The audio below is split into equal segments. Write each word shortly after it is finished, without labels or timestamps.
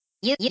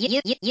You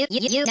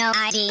know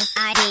ID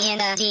in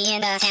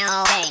the town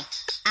all day.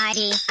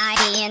 ID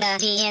in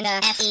the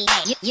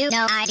FEA. You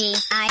know ID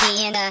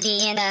in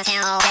the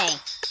town all day.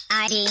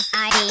 ID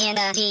in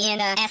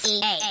the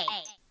FEA.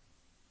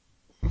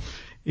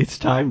 It's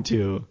time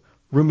to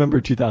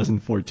remember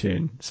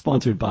 2014,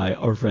 sponsored by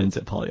our friends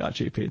at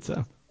Pagliacci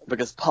Pizza.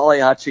 Because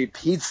Pagliacci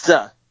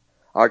Pizza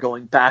are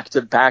going back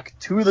to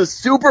the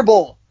Super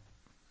Bowl.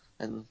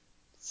 And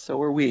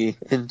so are we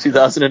in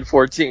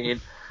 2014.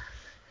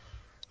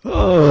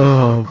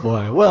 Oh,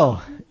 boy.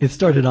 Well, it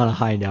started on a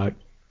high note.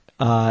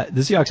 The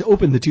Seahawks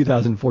opened the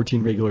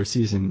 2014 regular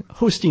season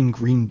hosting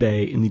Green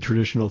Bay in the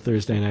traditional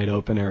Thursday night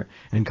opener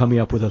and coming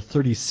up with a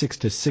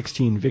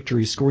 36-16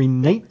 victory,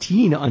 scoring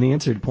 19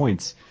 unanswered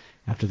points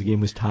after the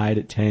game was tied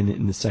at 10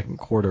 in the second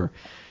quarter.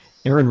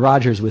 Aaron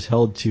Rodgers was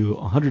held to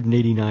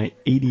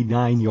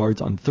 189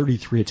 yards on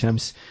 33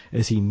 attempts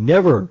as he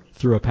never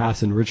threw a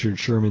pass in Richard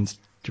Sherman's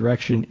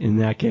direction in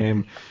that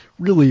game.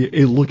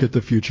 Really a look at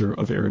the future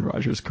of Aaron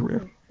Rodgers'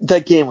 career.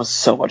 That game was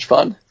so much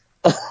fun.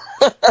 It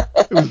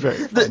was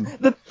very fun.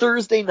 The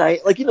Thursday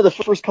night, the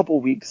first couple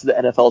of weeks of the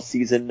NFL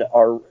season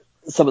are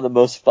some of the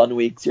most fun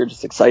weeks. You're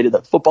just excited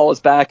that football is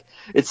back.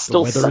 It's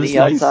still sunny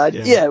outside.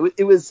 Nice. Yeah,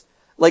 it was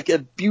like a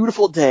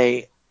beautiful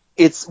day.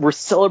 We're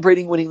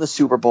celebrating winning the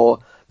Super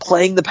Bowl,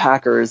 playing the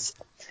Packers,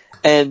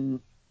 and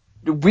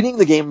winning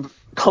the game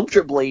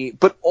comfortably,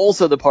 but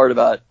also the part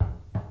about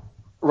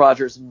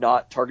Rodgers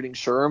not targeting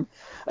Sherm.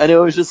 And it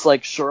was just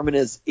like Sherman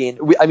is in.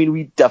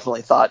 We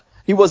definitely thought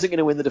he wasn't going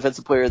to win the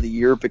Defensive Player of the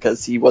Year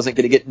because he wasn't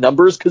going to get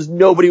numbers because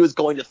nobody was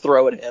going to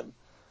throw at him.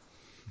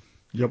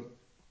 Yep,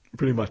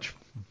 pretty much.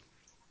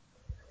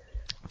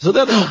 So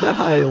that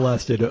high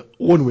lasted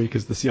 1 week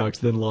as the Seahawks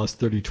then lost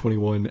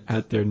 30-21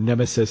 at their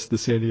nemesis, the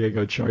San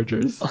Diego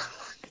Chargers.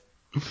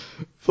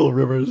 Phil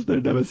Rivers,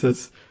 their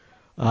nemesis,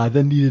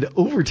 then needed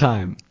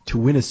overtime to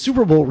win a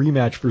Super Bowl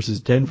rematch versus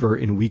Denver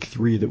in Week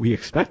 3 that we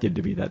expected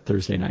to be that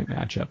Thursday night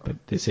matchup, but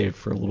they saved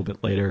for a little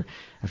bit later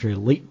after a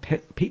late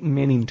Peyton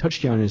Manning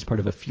touchdown as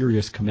part of a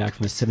furious comeback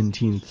from a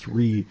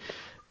 17-3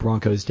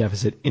 Broncos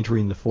deficit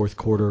entering the fourth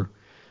quarter.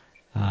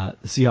 The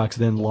Seahawks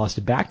then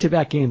lost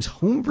back-to-back games,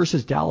 home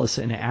versus Dallas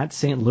and at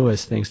St.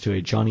 Louis, thanks to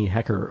a Johnny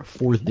Hekker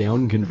fourth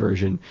down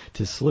conversion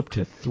to slip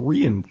to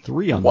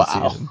 3-3 on the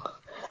season.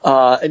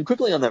 And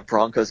quickly on that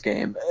Broncos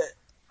game,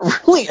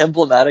 really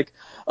emblematic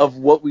of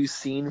what we've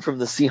seen from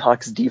the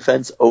Seahawks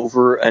defense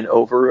over and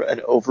over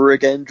and over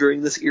again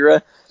during this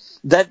era.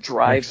 That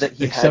drive that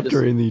he had. Except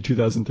during the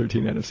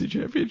 2013 NFC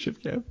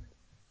Championship game.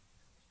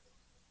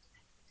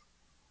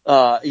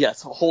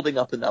 Yes, holding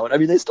up in that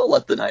one. They still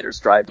let the Niners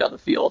drive down the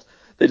field.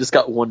 They just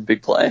got one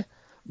big play.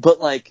 But,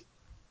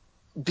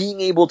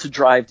 being able to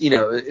drive,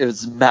 it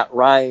was Matt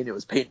Ryan, it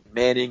was Peyton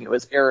Manning, it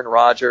was Aaron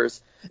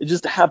Rodgers. It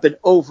just happened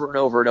over and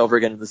over and over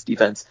again in this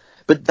defense.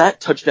 But that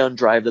touchdown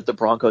drive that the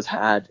Broncos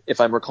had, if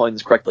I'm recalling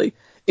this correctly,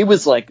 it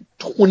was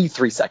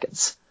 23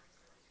 seconds.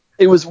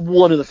 It was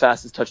one of the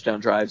fastest touchdown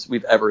drives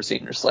we've ever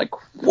seen. You're just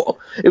whoa.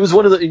 It was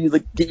one of the, you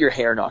get your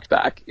hair knocked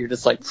back. You're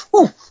just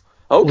whew, okay.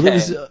 Well, there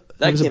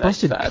was a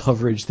busted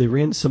coverage. They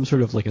ran some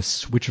sort of a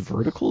switch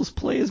verticals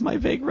play is my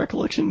vague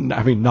recollection.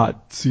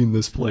 Not seen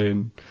this play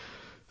in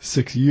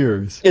 6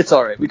 years. It's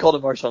all right. We called a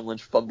Marshawn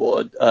Lynch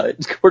fumble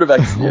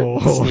quarterback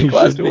sneak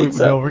last week.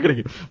 So. No,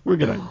 we're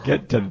gonna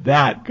get to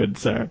that, good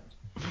sir.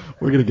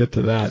 We're gonna get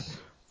to that.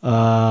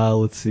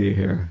 Let's see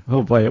here.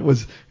 Oh boy, it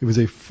was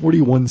a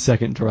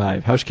 41-second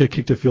drive. Hauschka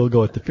kicked a field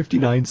goal at the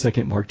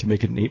 59-second mark to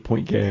make it an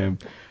 8-point game,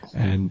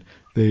 and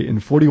they in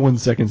 41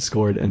 seconds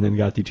scored and then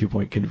got the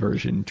 2-point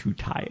conversion to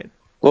tie it.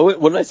 Well,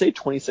 what did I say?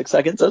 26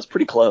 seconds? That's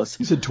pretty close.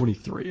 You said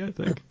 23, I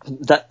think.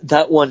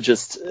 That one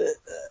just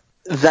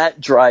that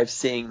drive,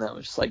 seeing that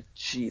was just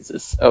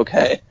Jesus.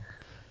 Okay.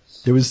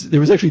 There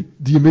was actually,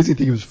 the amazing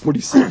thing, it was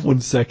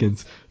 47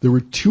 seconds. There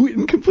were 2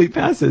 incomplete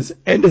passes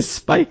and a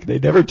spike. They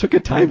never took a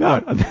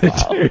timeout on that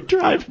entire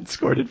drive and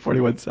scored in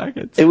 41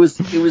 seconds. It was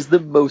the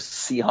most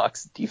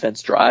Seahawks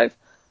defense drive.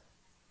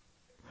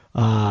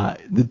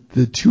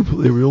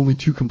 There were only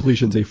 2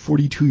 completions, a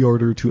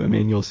 42-yarder to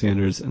Emmanuel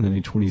Sanders and then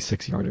a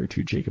 26-yarder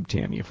to Jacob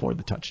Tamme for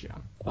the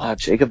touchdown.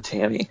 Jacob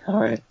Tamme. All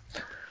right.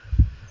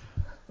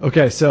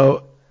 Okay,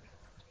 so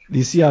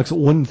the Seahawks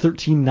won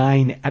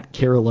 13-9 at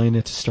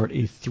Carolina to start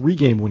a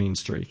 3-game winning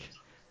streak.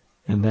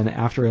 And then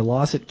after a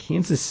loss at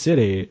Kansas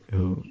City,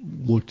 who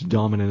looked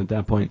dominant at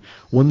that point,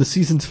 won the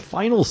season's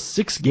final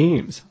 6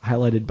 games,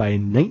 highlighted by a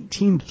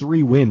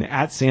 19-3 win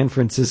at San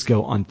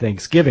Francisco on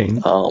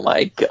Thanksgiving. Oh,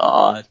 my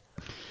God.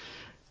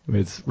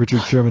 With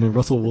Richard Sherman and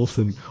Russell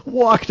Wilson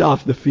walked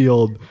off the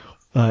field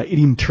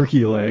eating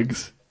turkey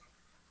legs.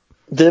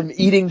 Them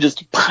eating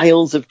just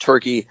piles of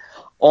turkey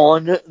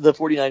on the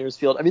 49ers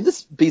field.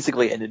 This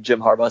basically ended Jim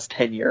Harbaugh's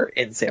tenure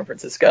in San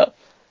Francisco.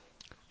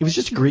 It was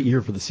just a great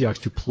year for the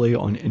Seahawks to play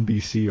on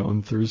NBC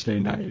on Thursday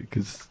night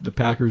because the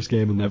Packers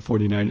game and that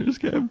 49ers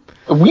game.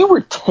 We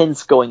were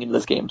tense going into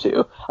this game,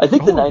 too. I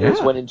think the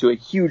Niners went into a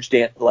huge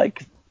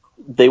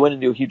they went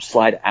into a huge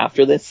slide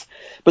after this,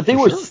 but they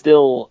were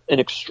still an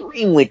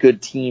extremely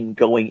good team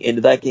going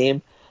into that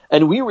game.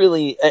 And we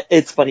really,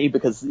 it's funny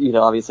because,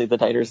 obviously the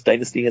Niners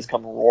dynasty has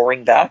come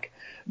roaring back,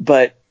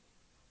 but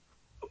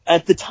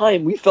at the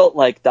time we felt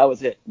like that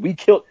was it. We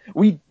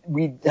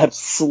have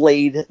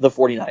slayed the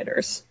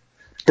 49ers.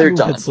 They're Everyone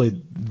done. had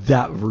slayed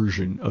that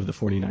version of the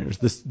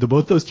 49ers.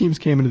 Both those teams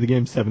came into the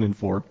game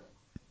 7-4.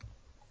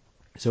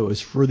 So it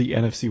was for the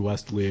NFC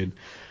West lead,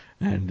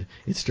 and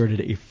it started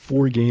a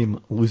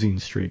 4-game losing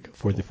streak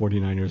for the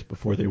 49ers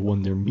before they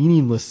won their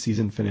meaningless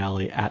season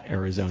finale at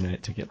Arizona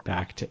to get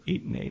back to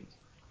 8-8.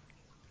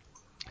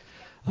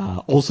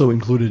 Also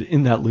included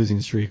in that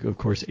losing streak, of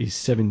course, a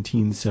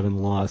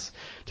 17-7 loss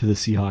to the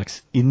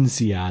Seahawks in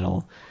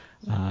Seattle,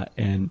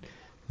 and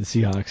the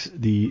Seahawks,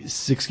 the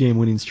 6-game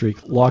winning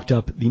streak, locked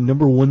up the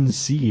number 1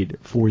 seed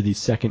for the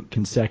second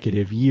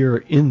consecutive year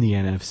in the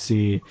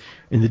NFC.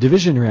 In the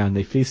division round,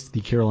 they faced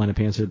the Carolina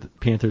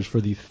Panthers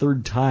for the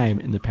 3rd time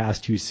in the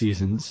past 2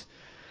 seasons,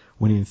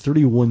 winning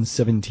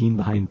 31-17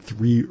 behind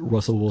 3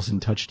 Russell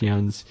Wilson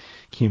touchdowns.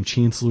 Cam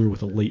Chancellor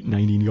with a late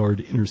 90-yard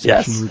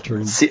interception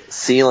return.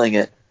 Sealing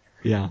it.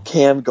 Yeah.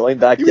 Cam going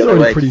back He the was other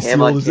already way. pretty Cam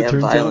sealed, on as it Cam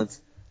turns out.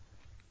 violence.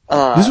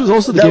 This was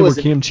also the game where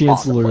Cam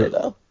Chancellor.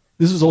 Play,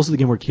 this was also the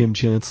game where Cam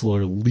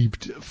Chancellor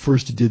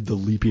did the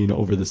leaping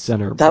over the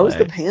center. That was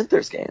the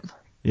Panthers game.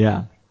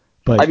 Yeah,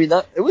 but I mean,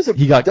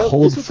 he got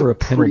called for a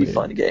penalty. Pretty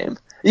fun game.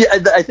 Yeah,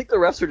 I think the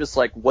refs were just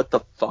like, "What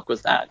the fuck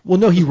was that?" Well,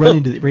 no, he ran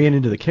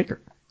into the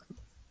kicker.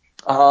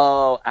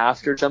 Oh,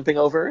 after jumping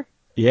over?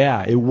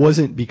 Yeah, it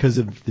wasn't because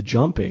of the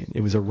jumping.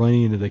 It was a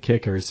running into the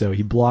kicker, so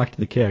he blocked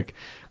the kick,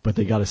 but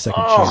they got a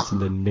second chance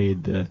and then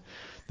made the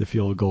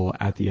field goal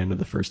at the end of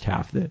the first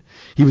half.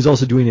 He was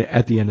also doing it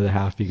at the end of the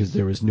half because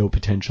there was no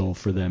potential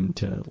for them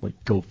to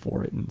go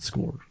for it and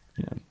score.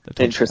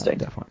 Interesting.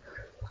 Definitely.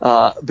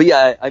 But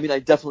yeah, I mean, I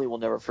definitely will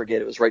never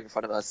forget. It was right in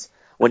front of us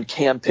when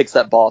Cam picks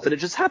that ball off, and it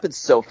just happens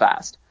so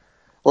fast.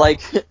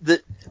 Like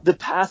the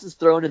pass is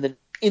thrown, and then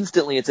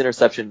instantly it's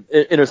intercepted,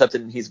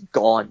 and he's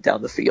gone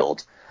down the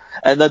field.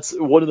 And that's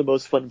one of the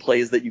most fun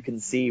plays that you can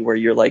see, where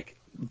you're like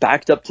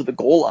backed up to the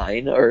goal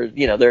line, or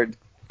they're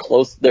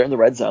close, they're in the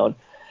red zone.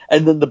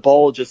 And then the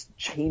ball just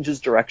changes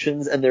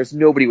directions, and there's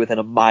nobody within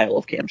a mile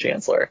of Cam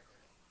Chancellor.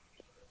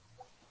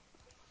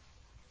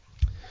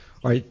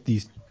 All right,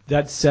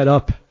 that set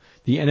up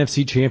the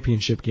NFC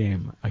Championship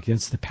game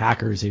against the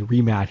Packers, a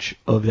rematch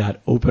of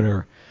that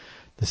opener.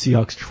 The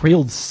Seahawks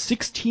trailed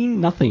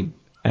 16-0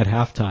 at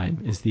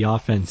halftime as the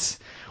offense,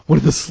 one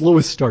of the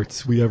slowest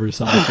starts we ever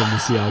saw from the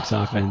Seahawks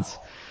offense.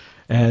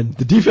 And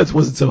the defense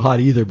wasn't so hot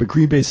either, but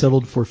Green Bay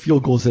settled for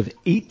field goals of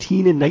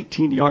 18 and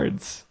 19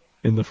 yards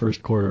in the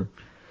first quarter.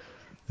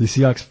 The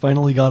Seahawks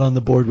finally got on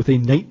the board with a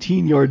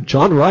 19-yard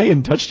John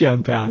Ryan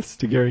touchdown pass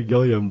to Gary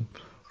Gilliam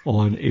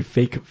on a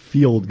fake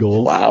field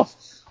goal. Wow.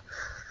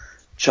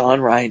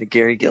 John Ryan to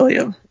Gary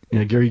Gilliam.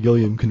 Yeah, Gary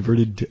Gilliam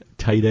converted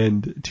tight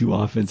end to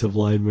offensive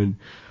lineman,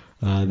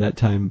 that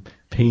time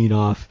paying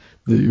off.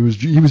 He was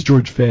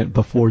George Fant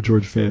before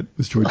George Fant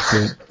was George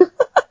Fant.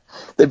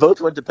 They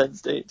both went to Penn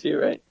State too,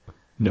 right?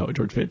 No,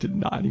 George Fant did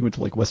not. He went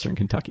to Western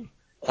Kentucky.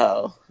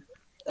 Oh.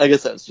 I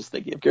guess I was just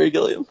thinking of Gary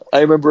Gilliam.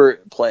 I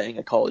remember playing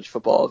a college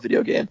football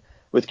video game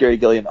with Gary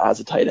Gilliam as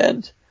a tight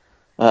end.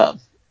 So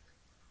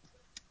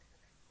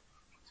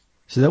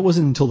that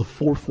wasn't until the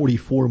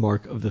 4:44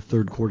 mark of the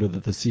third quarter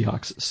that the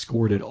Seahawks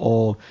scored it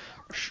all.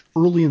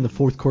 Early in the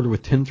fourth quarter,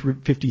 with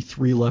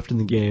 10:53 left in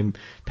the game,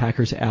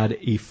 Packers add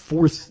a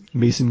fourth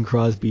Mason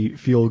Crosby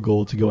field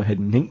goal to go ahead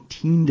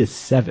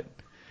 19-7.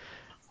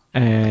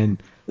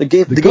 And the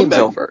game's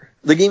over.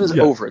 The game is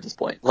over at this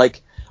point.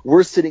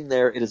 We're sitting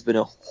there. It has been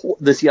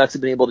the Seahawks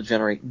have been able to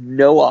generate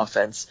no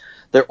offense.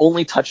 Their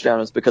only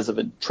touchdown is because of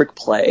a trick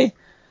play.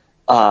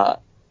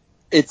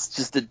 It's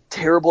just a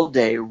terrible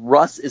day.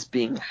 Russ is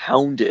being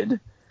hounded.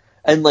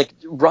 And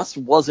Russ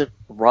wasn't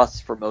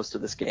Russ for most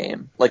of this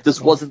game. This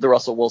wasn't the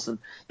Russell Wilson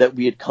that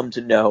we had come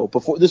to know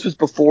before. This was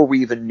before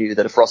we even knew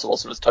that if Russell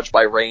Wilson was touched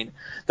by rain,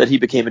 that he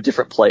became a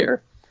different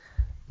player.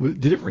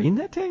 Did it rain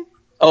that day?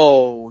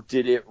 Oh,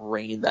 did it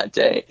rain that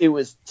day? It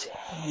was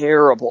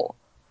terrible.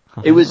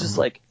 It was just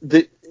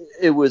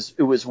it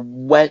was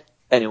wet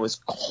and it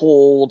was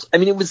cold. I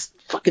mean, it was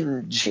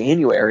fucking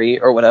January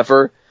or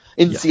whatever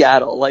in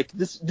Seattle.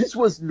 This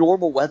was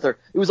normal weather.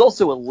 It was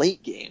also a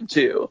late game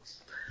too.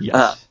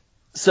 Yes.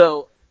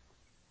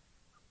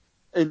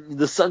 And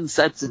the sun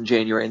sets in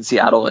January in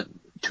Seattle at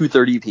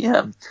 2:30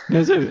 p.m.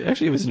 No,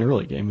 it was an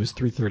early game. It was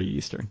 3:30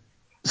 Eastern.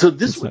 So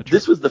this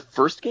was the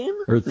first game?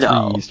 Or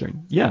 3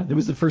 Eastern. Yeah, it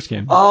was the first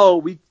game. Oh,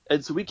 we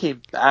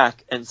came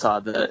back and saw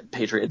the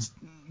Patriots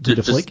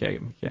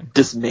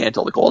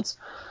dismantle the Colts.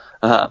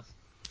 But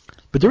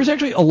there was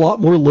actually a lot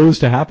more lows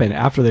to happen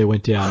after they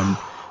went down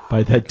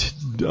by that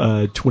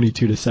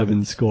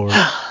 22-7 score.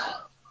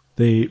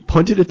 They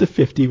punted at the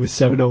 50 with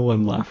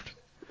 7:01 left.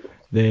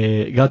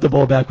 They got the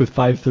ball back with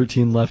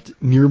 5:13 left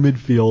near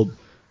midfield.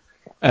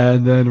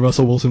 And then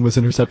Russell Wilson was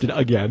intercepted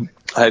again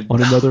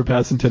on another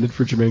pass intended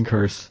for Jermaine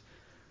Kearse.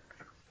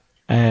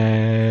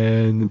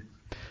 And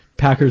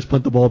Packers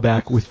punt the ball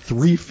back with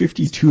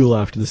 3:52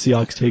 left. The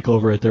Seahawks take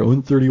over at their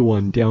own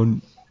 31,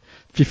 down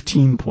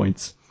 15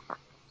 points.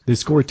 They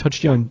score a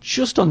touchdown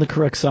just on the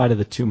correct side of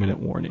the 2-minute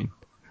warning.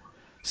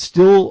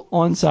 Still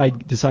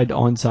onside, decide to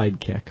onside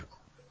kick.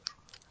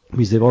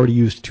 Because they've already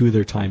used 2 of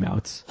their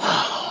timeouts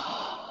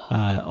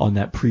on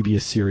that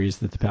previous series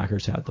that the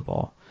Packers had the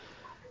ball.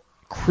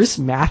 Chris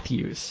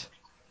Matthews,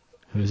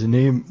 which is a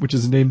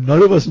name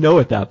none of us know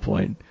at that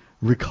point,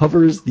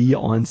 recovers the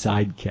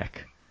onside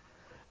kick.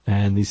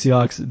 And the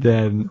Seahawks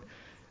then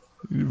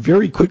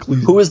very quickly...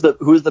 Who is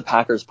the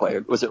Packers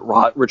player? Was it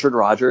Richard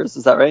Rodgers?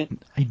 Is that right?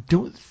 I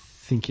don't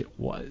think it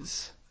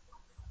was.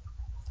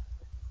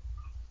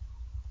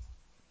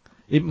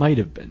 It might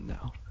have been,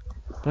 though.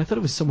 But I thought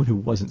it was someone who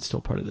wasn't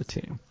still part of the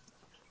team.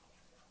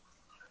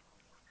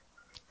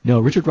 No,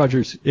 Richard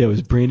Rodgers, it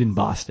was Brandon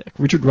Bostic.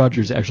 Richard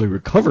Rodgers actually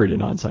recovered an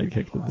onside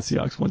kick that the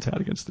Seahawks once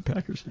had against the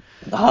Packers.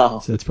 Oh.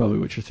 So that's probably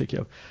what you're thinking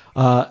of.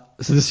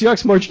 So the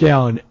Seahawks march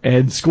down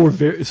and score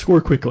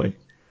quickly.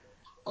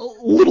 A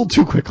little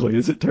too quickly,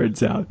 as it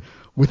turns out.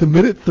 With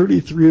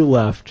 1:33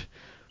 left,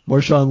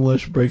 Marshawn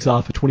Lynch breaks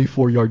off a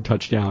 24-yard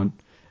touchdown.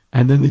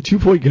 And then the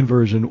 2-point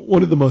conversion,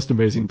 one of the most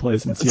amazing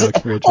plays in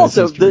Seahawks franchise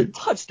history. Also, the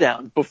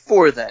touchdown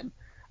before then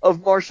of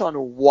Marshawn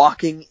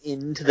walking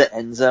into the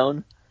end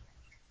zone,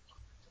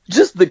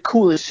 just the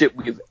coolest shit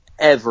we've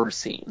ever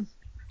seen.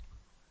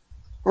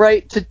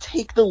 Right? To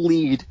take the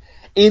lead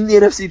in the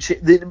NFC,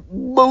 the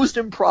most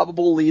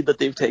improbable lead that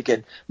they've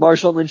taken.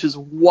 Marshawn Lynch is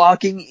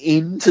walking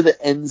into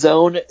the end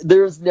zone.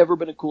 There's never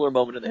been a cooler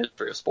moment in the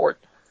history of sport.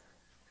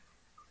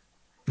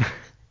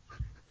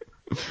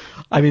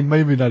 I mean,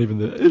 maybe not even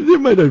there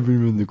might not have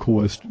been the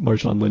coolest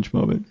Marshawn Lynch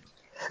moment.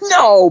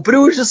 No, but it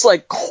was just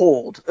like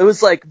cold. It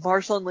was like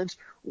Marshawn Lynch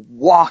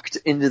walked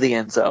into the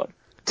end zone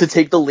to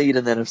take the lead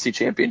in the NFC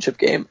Championship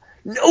game.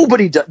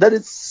 Nobody does. That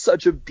is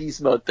such a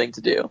beast mode thing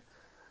to do.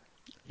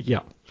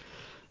 Yeah.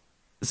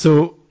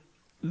 So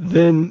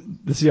then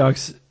the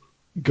Seahawks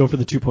go for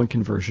the 2-point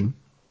conversion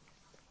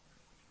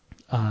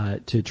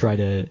to try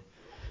to. Did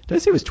I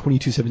say it was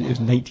 22-7? It was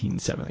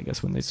 19-7, I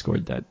guess, when they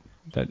scored that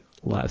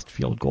last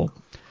field goal.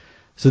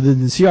 So then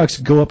the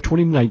Seahawks go up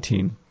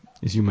 20-19,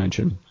 as you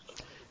mentioned.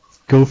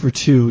 Go for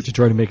 2 to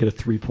try to make it a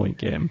 3-point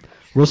game.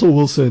 Russell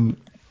Wilson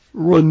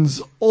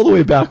runs all the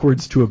way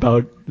backwards to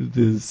about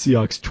the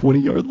Seahawks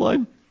 20-yard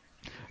line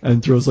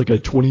and throws like a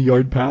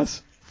 20-yard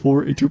pass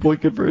for a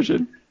 2-point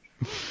conversion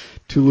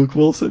to Luke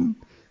Wilson.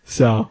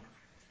 So,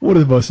 one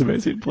of the most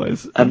amazing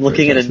plays. I'm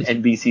looking at an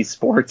NBC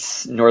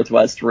Sports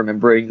Northwest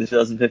remembering the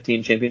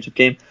 2015 championship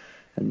game,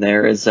 and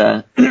there is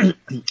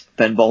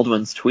Ben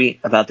Baldwin's tweet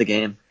about the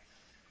game.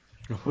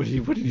 What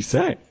did he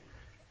say?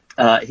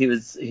 He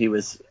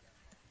was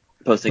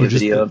posting a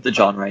video of the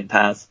John Ryan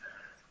pass.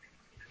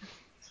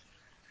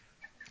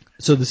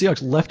 So the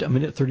Seahawks left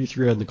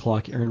 1:33 on the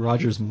clock. Aaron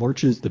Rodgers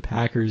marches the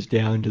Packers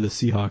down to the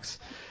Seahawks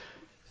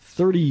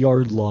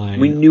 30-yard line.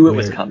 We knew it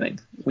was coming.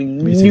 We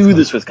knew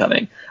this was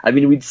coming. I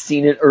mean, we'd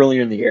seen it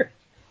earlier in the year.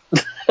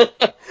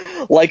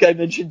 Like I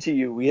mentioned to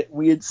you,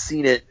 we had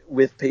seen it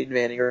with Peyton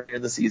Manning earlier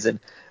in the season,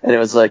 and it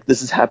was like,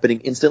 this is happening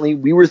instantly.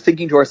 We were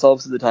thinking to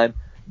ourselves at the time,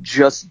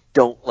 just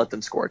don't let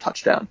them score a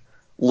touchdown.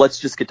 Let's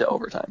just get to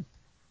overtime.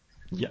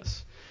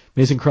 Yes.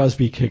 Mason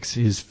Crosby kicks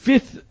his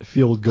 5th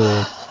field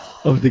goal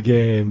of the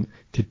game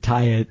to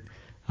tie it.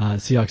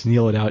 Seahawks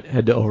kneel it out,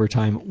 head to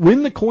overtime,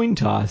 win the coin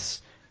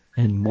toss,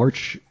 and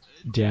march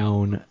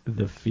down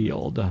the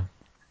field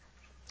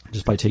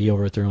just by taking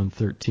over at their own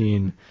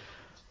 13.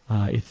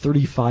 A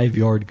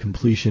 35-yard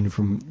completion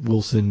from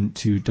Wilson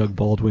to Doug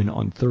Baldwin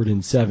on 3rd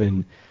and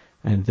 7,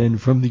 and then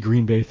from the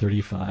Green Bay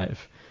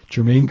 35,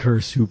 Jermaine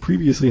Kearse, who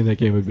previously in that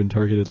game had been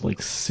targeted like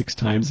 6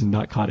 times and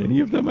not caught any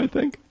of them, I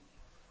think.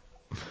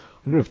 I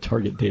don't know if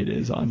target data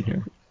is on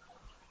here,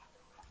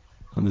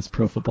 on this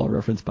Pro Football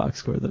Reference box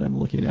score that I'm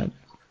looking at.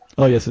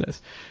 Oh, yes, it is.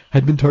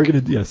 Had been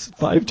targeted,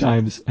 5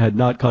 times, had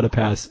not caught a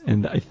pass,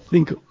 and I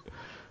think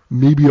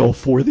maybe all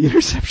 4 of the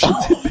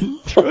interceptions had been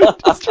thrown in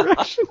his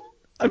direction.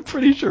 I'm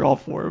pretty sure all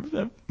 4 of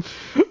them.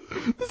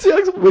 The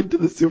Seahawks went to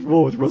the Super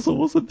Bowl with Russell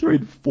Wilson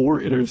throwing 4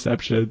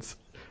 interceptions,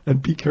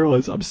 and Pete Carroll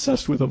is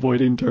obsessed with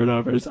avoiding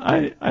turnovers.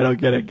 I don't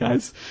get it,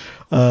 guys.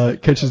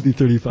 Catches the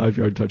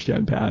 35-yard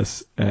touchdown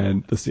pass,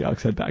 and the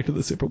Seahawks head back to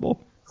the Super Bowl.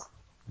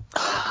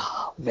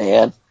 Oh,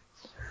 man.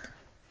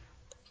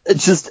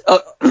 It's just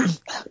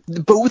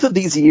both of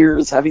these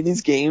years, having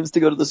these games to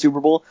go to the Super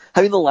Bowl,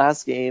 having the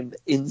last game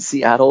in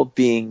Seattle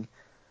being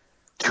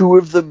 2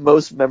 of the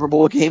most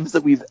memorable games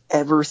that we've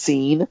ever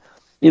seen.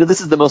 You know,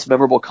 this is the most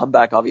memorable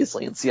comeback,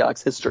 obviously, in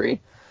Seahawks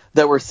history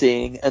that we're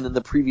seeing. And then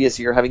the previous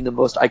year having the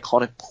most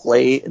iconic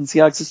play in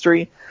Seahawks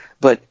history.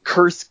 But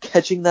Kearse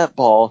catching that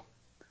ball.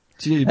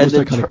 The most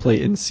iconic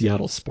play in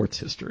Seattle sports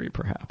history,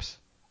 perhaps.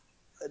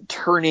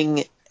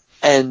 Turning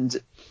and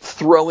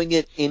throwing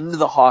it into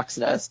the Hawks'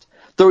 nest.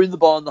 Throwing the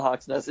ball in the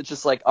Hawks' nest. It's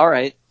just like, all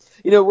right.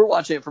 You know, we're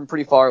watching it from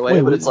pretty far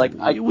away, but it's like...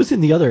 It was in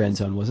the other end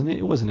zone, wasn't it?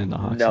 It wasn't in the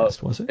Hawks'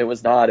 nest, was it? It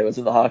was not. It was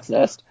in the Hawks'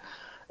 nest.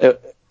 It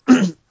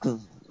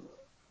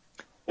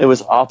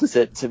was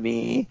opposite to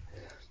me,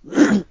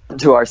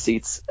 to our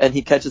seats, and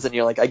he catches it, and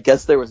you're like, I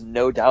guess there was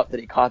no doubt that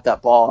he caught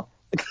that ball,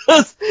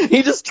 because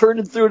he just turned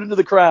and threw it into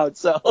the crowd,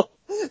 so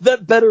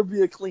That better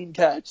be a clean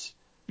catch.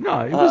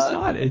 No, it was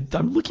not.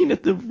 I'm looking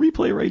at the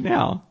replay right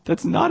now.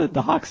 That's not at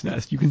the Hawk's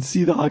Nest. You can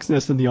see the Hawk's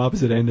Nest on the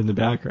opposite end in the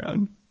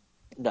background.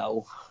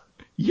 No.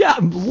 Yeah,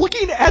 I'm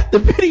looking at the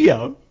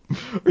video.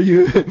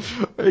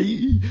 Are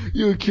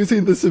you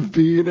accusing this of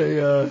being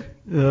a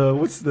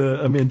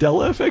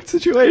Mandela effect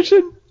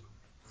situation?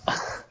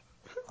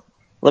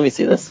 Let me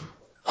see this.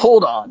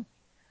 Hold on.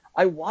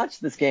 I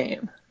watched this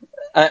game.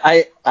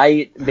 I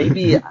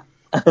maybe.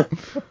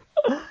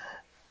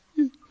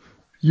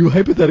 You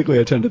hypothetically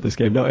attended this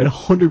game. No, it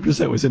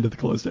 100% was into the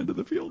closed end of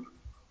the field.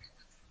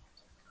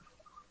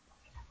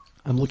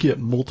 I'm looking at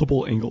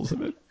multiple angles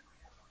of it.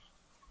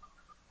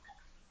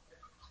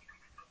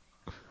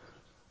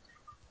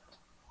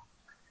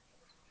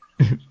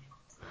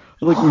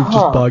 Like we've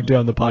just bogged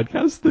down the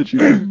podcast that you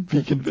can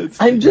be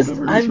convinced. I'm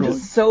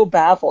just so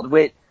baffled.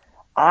 Wait,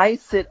 I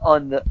sit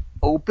on the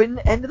open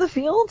end of the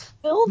field?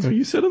 No,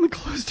 you sit on the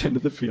closed end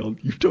of the field.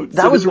 You don't.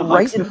 That was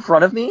right in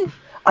front of me.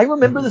 I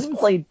remember this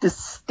play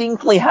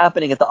distinctly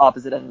happening at the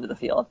opposite end of the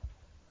field.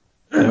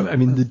 No, I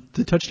mean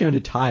the touchdown to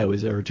tie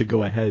or to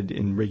go ahead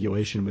in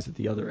regulation was at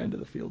the other end of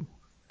the field.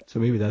 So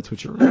maybe that's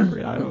what you're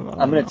remembering. I don't know.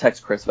 I'm gonna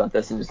text Chris about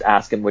this and just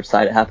ask him which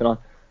side it happened on.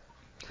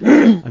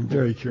 I'm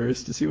very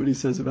curious to see what he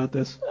says about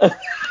this.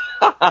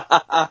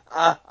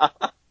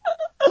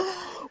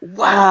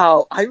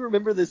 Wow, I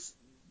remember this.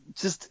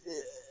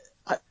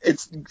 I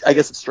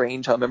guess it's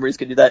strange how memories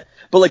can do that.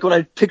 But like when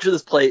I picture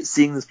this play,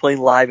 seeing this play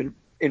live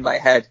in my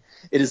head,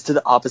 it is to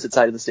the opposite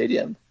side of the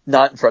stadium,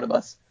 not in front of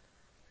us.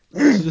 So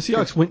the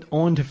Seahawks went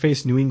on to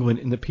face New England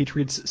in the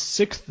Patriots'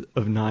 6th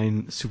of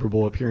 9 Super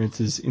Bowl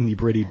appearances in the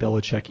Brady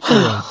Belichick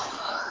era.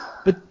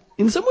 But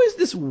in some ways,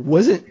 this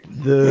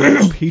wasn't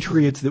the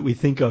Patriots that we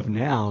think of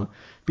now,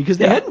 because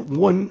they hadn't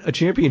won a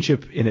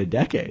championship in a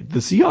decade. The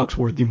Seahawks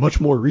were the much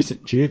more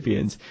recent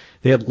champions.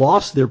 They had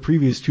lost their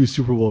previous 2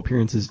 Super Bowl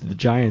appearances to the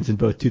Giants in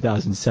both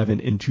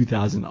 2007 and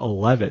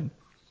 2011.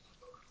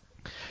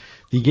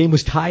 The game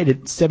was tied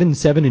at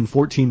 7-7 and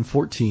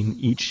 14-14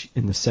 each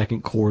in the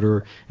second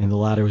quarter, and the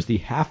latter was the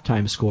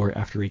halftime score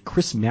after a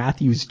Chris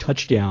Matthews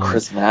touchdown.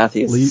 Chris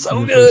Matthews,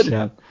 so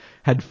good.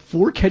 Had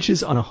 4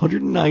 catches on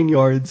 109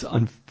 yards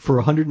for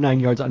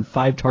 109 yards on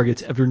 5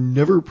 targets after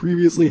never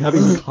previously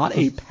having caught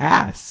a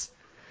pass,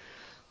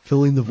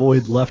 filling the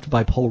void left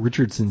by Paul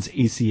Richardson's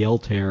ACL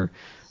tear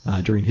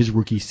during his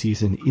rookie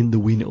season in the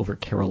win over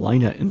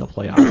Carolina in the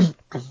playoffs.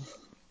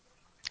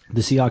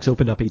 The Seahawks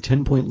opened up a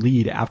 10-point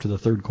lead after the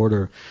third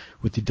quarter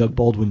with the Doug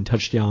Baldwin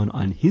touchdown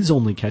on his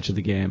only catch of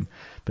the game,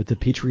 but the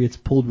Patriots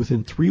pulled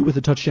within 3 with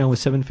a touchdown with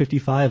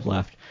 7:55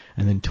 left,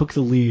 and then took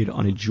the lead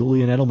on a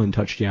Julian Edelman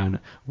touchdown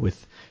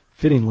with,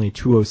 fittingly,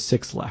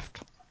 2:06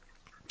 left.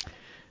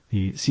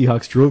 The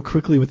Seahawks drove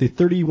quickly with a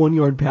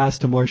 31-yard pass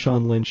to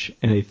Marshawn Lynch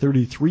and a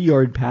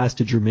 33-yard pass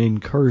to Jermaine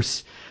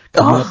Kearse,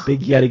 coming up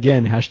big yet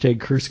again,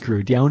 #Curse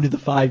Crew, down to the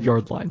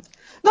 5-yard line.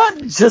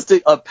 Not just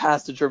a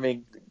pass to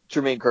Jermaine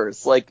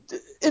Kearse, like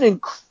an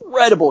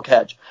incredible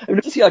catch. I mean,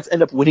 if the Seahawks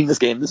end up winning this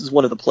game, this is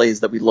one of the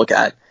plays that we look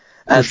at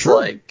as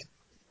like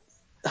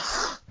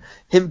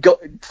him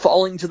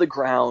falling to the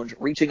ground,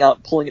 reaching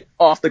out, pulling it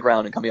off the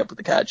ground, and coming up with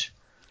the catch.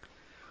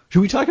 Should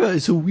we talk about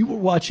it? So we were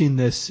watching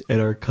this at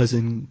our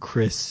cousin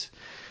Chris's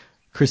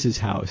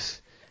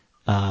house,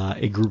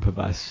 a group of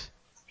us,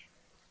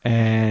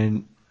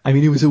 and I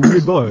mean it was a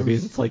weird moment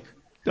because it's like,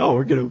 oh,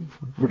 we're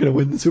gonna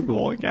win the Super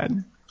Bowl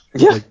again.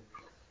 Yeah. Like,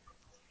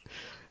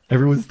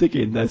 everyone's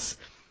thinking this.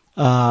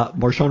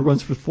 Marshawn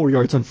runs for 4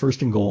 yards on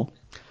 1st and goal,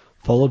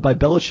 followed by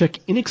Belichick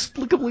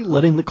inexplicably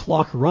letting the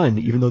clock run,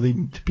 even though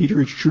the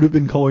Patriots should have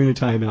been calling a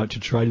timeout to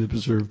try to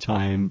preserve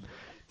time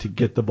to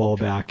get the ball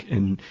back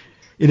and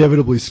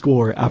inevitably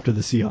score after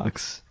the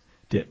Seahawks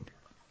did.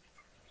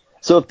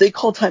 So if they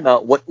call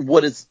timeout,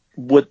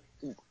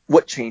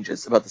 what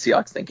changes about the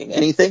Seahawks thinking?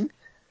 Anything?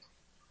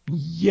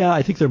 Yeah,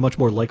 I think they're much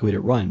more likely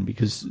to run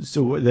because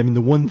the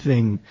one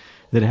thing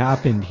that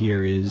happened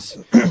here is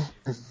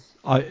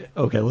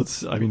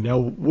now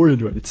we're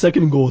into it. It's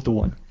 2nd and goal at the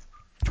 1.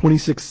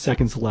 26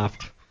 seconds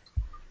left,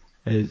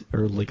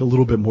 or like a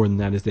little bit more than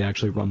that as they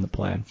actually run the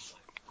play.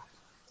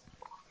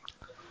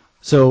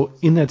 So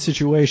in that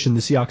situation,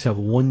 the Seahawks have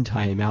 1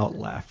 timeout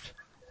left.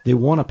 They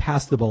want to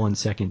pass the ball on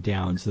 2nd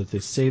down so that they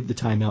save the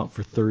timeout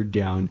for 3rd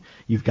down.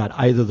 You've got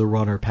either the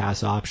run or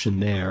pass option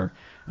there,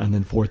 and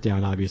then 4th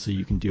down, obviously,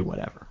 you can do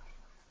whatever.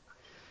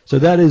 So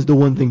that is the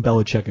one thing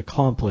Belichick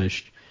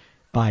accomplished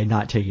by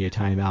not taking a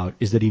timeout,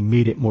 is that he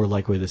made it more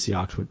likely the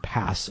Seahawks would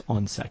pass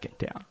on 2nd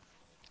down.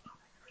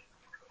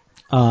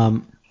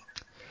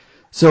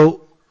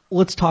 So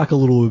let's talk a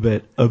little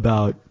bit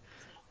about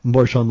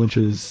Marshawn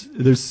Lynch's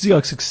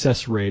Seahawks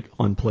success rate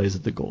on plays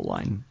at the goal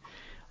line.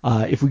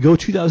 If we go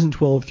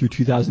 2012 through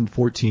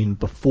 2014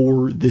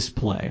 before this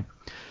play,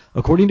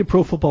 according to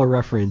Pro Football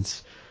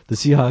Reference, the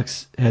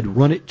Seahawks had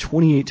run it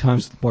 28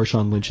 times with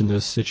Marshawn Lynch in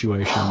those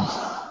situations,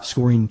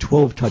 scoring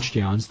 12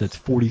 touchdowns, that's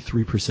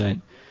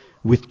 43%,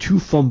 with 2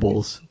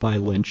 fumbles by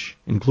Lynch,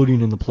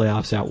 including in the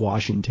playoffs at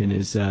Washington,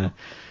 as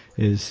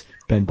as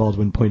Ben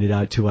Baldwin pointed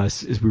out to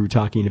us as we were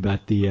talking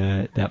about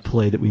the that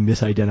play that we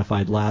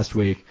misidentified last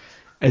week,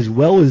 as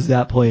well as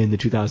that play in the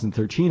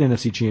 2013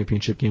 NFC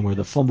Championship game where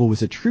the fumble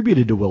was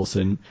attributed to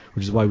Wilson,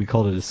 which is why we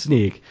called it a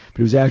sneak, but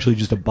it was actually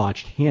just a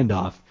botched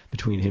handoff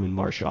between him and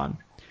Marshawn.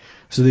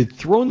 So they'd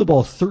thrown the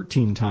ball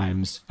 13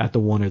 times at the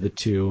 1 or the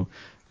 2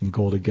 and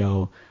goal to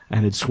go,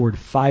 and had scored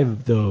 5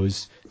 of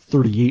those,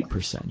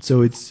 38%.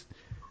 So it's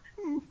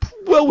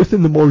well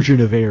within the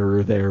margin of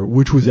error there,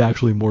 which was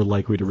actually more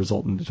likely to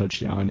result in a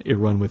touchdown, a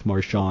run with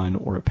Marshawn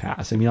or a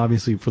pass. I mean,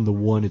 obviously from the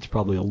 1, it's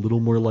probably a little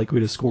more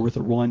likely to score with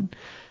a run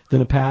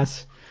than a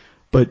pass.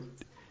 But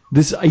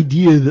this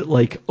idea that,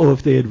 like, oh,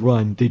 if they had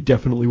run, they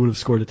definitely would have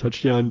scored a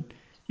touchdown,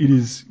 it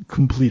is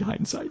complete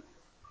hindsight.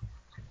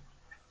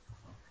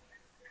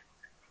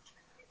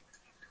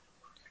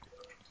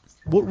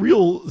 What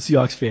real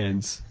Seahawks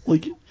fans,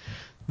 like,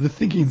 the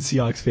thinking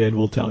Seahawks fan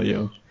will tell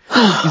you,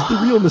 is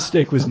the real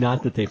mistake was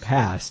not that they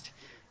passed.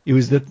 It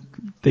was that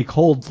they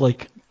called,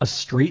 like, a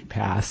straight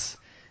pass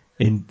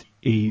and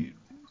a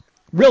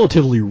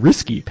relatively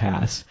risky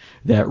pass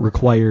that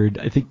required,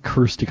 I think,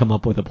 Kearse to come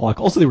up with a block.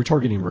 Also, they were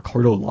targeting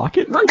Ricardo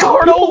Lockett.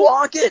 Ricardo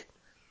Lockett!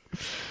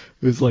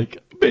 It was,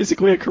 like,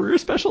 basically a career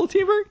special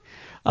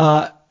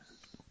teamer.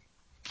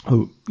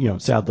 Who, you know,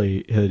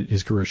 sadly had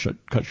his career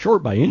cut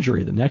short by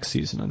injury the next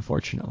season,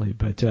 unfortunately.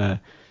 But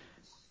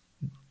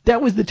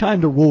that was the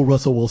time to rule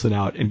Russell Wilson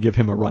out and give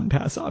him a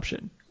run-pass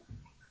option.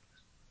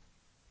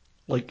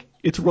 Like,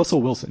 it's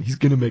Russell Wilson. He's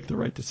going to make the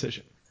right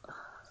decision.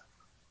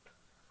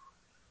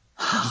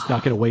 You're just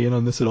not going to weigh in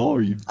on this at all, or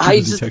are you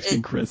busy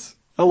texting Chris?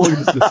 How long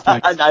is this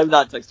text? I'm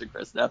not texting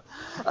Chris, no.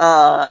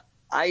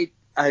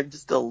 I'm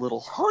just a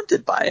little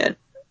haunted by it.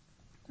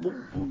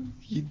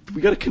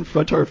 We got to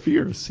confront our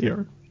fears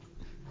here.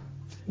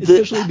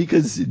 Especially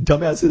because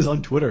dumbasses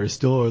on Twitter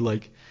still are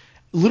like,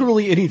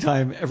 literally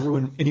anytime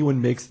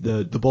anyone makes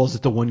the balls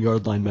at the 1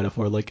 yard line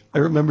metaphor, like, I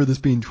remember this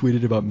being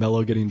tweeted about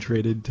Melo getting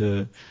traded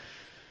to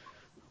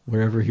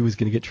wherever he was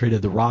going to get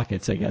traded, the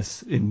Rockets, I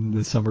guess, in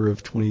the summer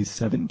of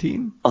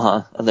 2017.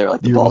 And they were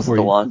like, the ball's at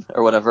the 1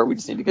 or whatever, we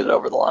just need to get it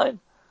over the line.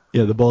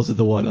 Yeah, the ball's at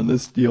the 1 on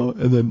this deal,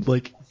 and then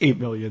like 8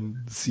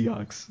 million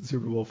Seahawks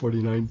Super Bowl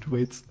 49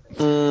 tweets.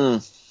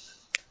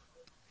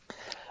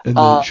 And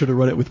they should have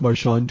run it with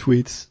Marshawn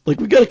tweets. Like,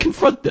 we got to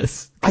confront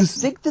this. I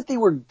think that they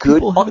were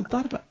good. People haven't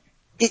thought about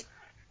it.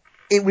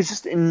 It was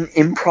just an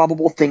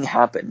improbable thing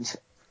happened.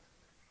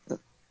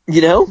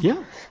 You know?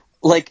 Yeah.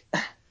 Like,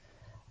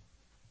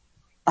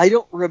 I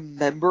don't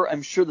remember.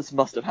 I'm sure this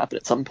must have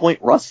happened at some point.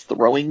 Russ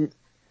throwing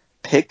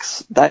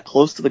picks that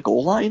close to the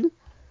goal line.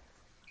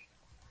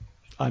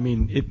 I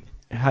mean, it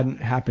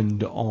hadn't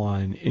happened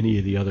on any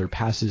of the other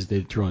passes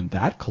they'd thrown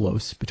that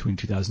close between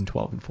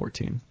 2012 and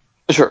 14.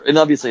 Sure, and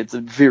obviously it's a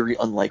very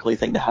unlikely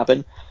thing to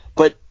happen,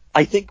 but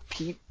I think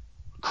Pete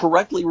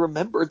correctly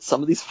remembered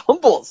some of these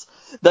fumbles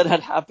that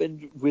had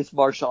happened with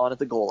Marshawn at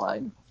the goal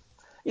line.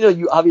 You know,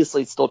 you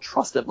obviously still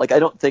trust him. Like, I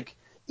don't think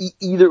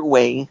either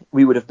way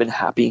we would have been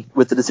happy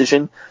with the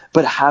decision,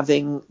 but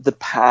having the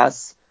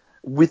pass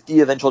with the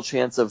eventual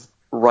chance of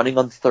running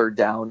on 3rd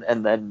down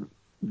and then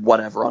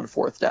whatever on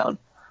 4th down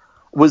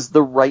was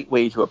the right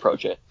way to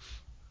approach it.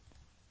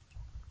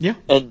 Yeah.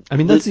 And I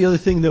mean, that's the other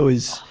thing, though,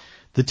 is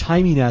the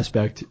timing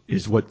aspect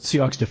is what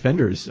Seahawks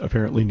defenders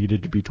apparently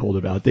needed to be told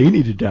about. They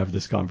needed to have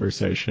this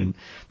conversation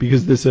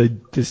because this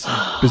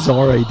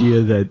bizarre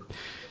idea that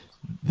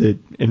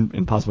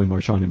and possibly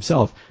Marshawn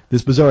himself,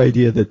 this bizarre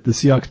idea that the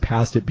Seahawks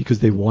passed it because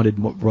they wanted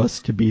Russ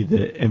to be the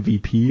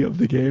MVP of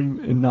the game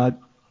and not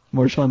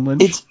Marshawn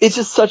Lynch. It's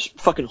just such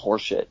fucking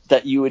horseshit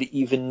that you would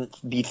even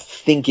be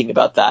thinking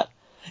about that.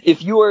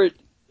 If you are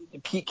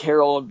Pete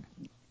Carroll,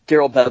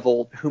 Darrell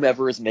Bevell,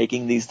 whomever is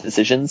making these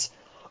decisions,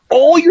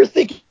 all you're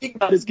thinking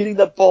about is getting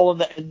that ball in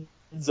the end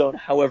zone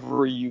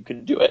however you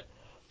can do it.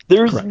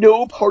 There's Correct.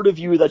 no part of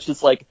you that's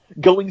just like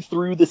going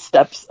through the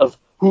steps of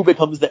who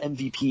becomes the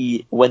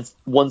MVP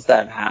once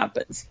that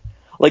happens.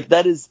 Like,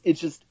 it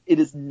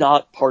is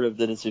not part of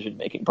the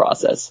decision-making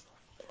process.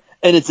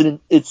 And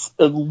it's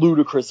a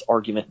ludicrous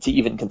argument to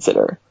even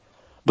consider.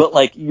 But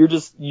like,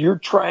 you're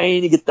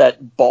trying to get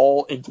that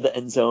ball into the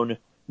end zone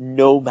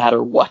no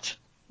matter what.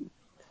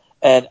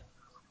 And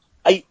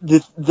I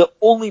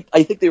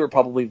think they were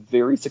probably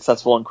very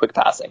successful in quick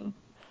passing.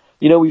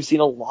 You know, we've seen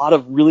a lot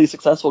of really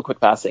successful quick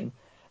passing,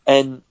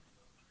 and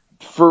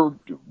for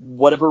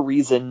whatever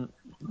reason,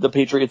 the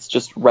Patriots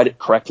just read it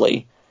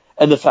correctly.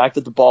 And the fact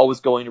that the ball was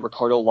going to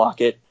Ricardo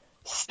Lockett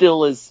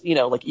still is, you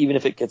know, like, even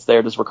if it gets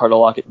there, does Ricardo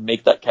Lockett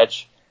make that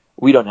catch?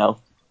 We don't know.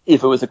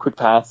 If it was a quick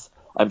pass,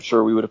 I'm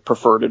sure we would have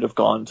preferred it to have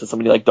gone to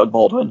somebody like Doug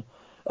Baldwin.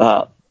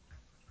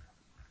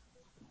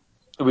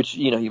 Which,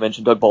 you know, you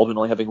mentioned Doug Baldwin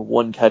only having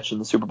 1 catch in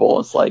the Super Bowl.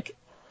 It's like,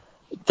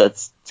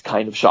 that's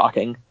kind of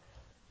shocking.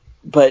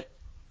 But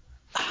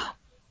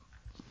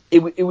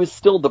it was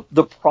still,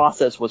 the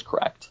process was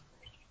correct.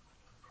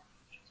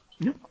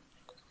 Yep.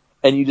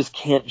 And you just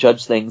can't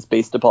judge things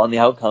based upon the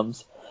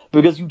outcomes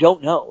because you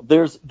don't know.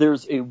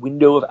 There's a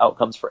window of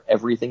outcomes for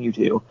everything you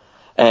do.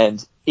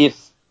 And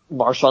if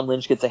Marshawn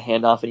Lynch gets a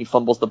handoff and he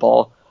fumbles the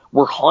ball,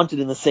 we're haunted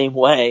in the same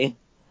way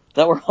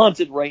that we're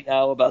haunted right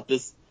now about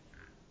this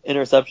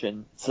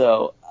interception.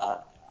 So,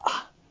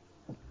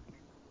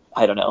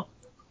 I don't know.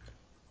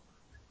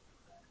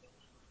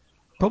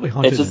 Probably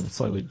haunted in a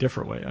slightly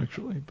different way,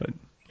 actually, but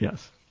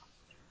yes.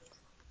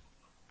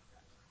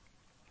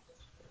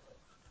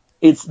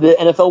 It's the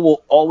NFL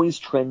will always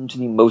trend to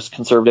the most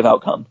conservative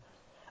outcome.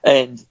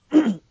 And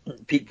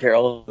Pete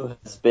Carroll, who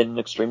has been an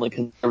extremely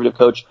conservative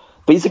coach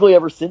basically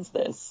ever since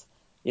this,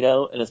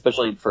 and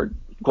especially for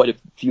quite a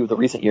few of the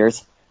recent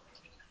years,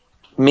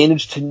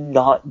 managed to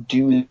not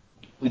do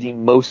the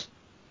most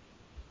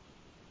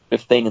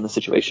thing in the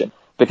situation,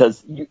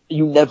 because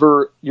you're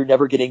never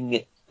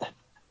getting,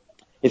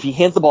 if he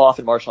hands the ball off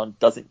and Marshawn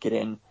doesn't get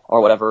in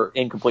or whatever,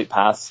 incomplete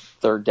pass,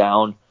 third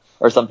down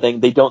or something,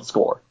 they don't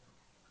score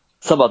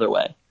some other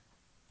way.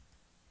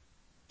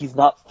 He's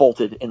not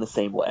faulted in the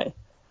same way,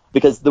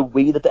 because the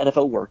way that the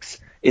NFL works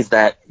is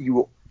that you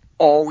will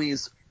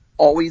always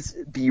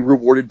be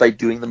rewarded by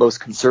doing the most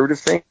conservative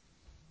thing.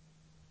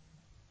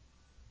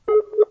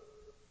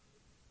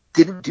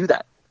 Didn't do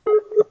that.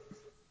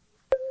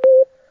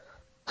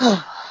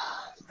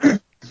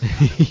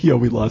 Yeah,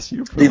 we lost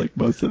you for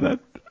most of that.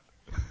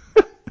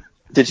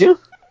 Did you?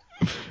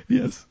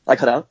 Yes. I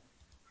cut out?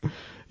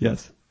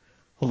 Yes.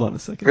 Hold on a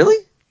second.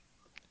 Really?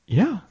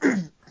 Yeah.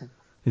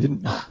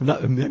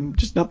 I'm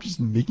just not just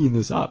making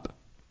this up.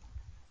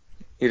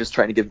 You're just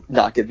trying to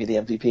not give me the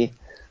MVP.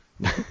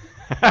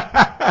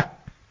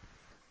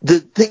 The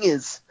thing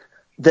is,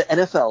 the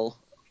NFL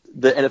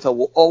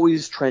will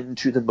always trend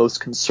to the most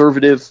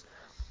conservative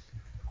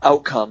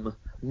outcome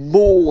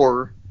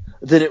more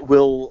than it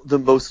will the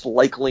most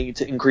likely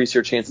to increase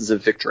your chances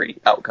of victory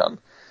outcome.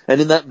 And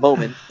in that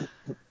moment,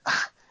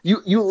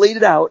 you laid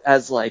it out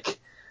as like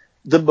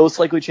the most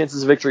likely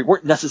chances of victory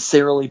weren't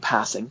necessarily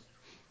passing.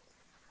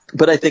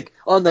 But I think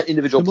on that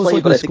individual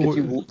play, but I think if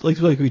you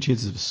likely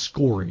chances of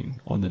scoring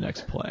on the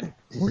next play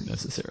weren't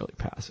necessarily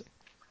passing.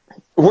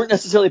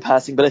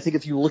 But I think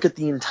if you look at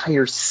the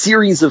entire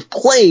series of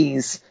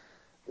plays,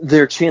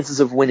 their chances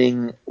of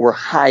winning were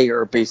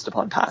higher based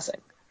upon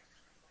passing.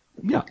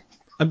 Yeah.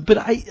 But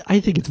I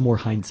think it's more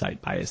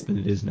hindsight bias than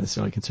it is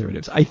necessarily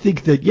conservatives. I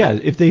think that, yeah,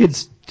 if they had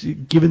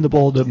given the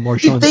ball to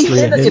Marshawn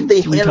straight ahead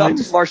three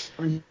times,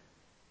 Marshawn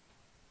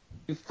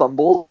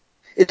fumble,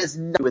 it has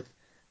nothing with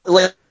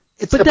like.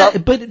 No.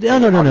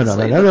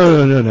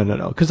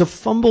 Because a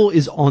fumble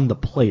is on the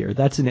player.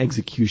 That's an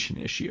execution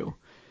issue.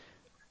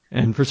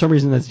 And for some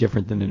reason, that's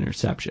different than an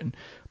interception.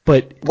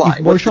 But why?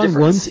 If Marshawn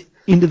runs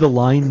into the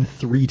line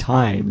 3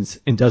 times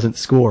and doesn't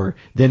score,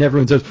 then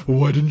everyone says,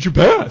 why didn't you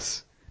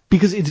pass?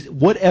 Because it's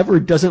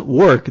whatever doesn't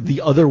work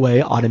the other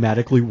way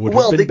automatically would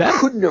have been better. Well, they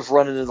couldn't have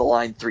run into the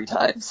line 3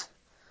 times.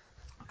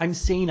 I'm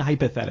saying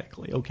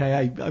hypothetically, okay?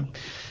 I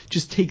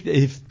just take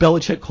if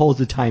Belichick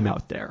calls a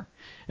timeout there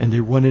and they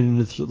run it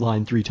into the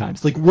line 3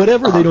 times, like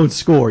whatever they don't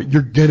score,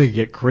 you're gonna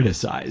get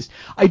criticized.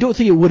 I don't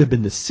think it would have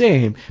been the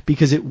same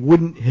because it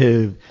wouldn't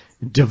have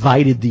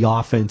divided the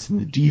offense and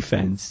the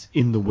defense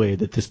in the way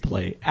that this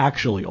play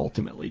actually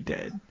ultimately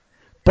did.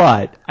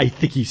 But I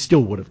think he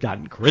still would have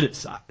gotten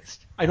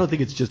criticized. I don't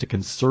think it's just a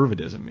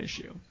conservatism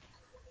issue.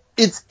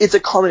 It's a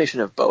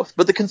combination of both,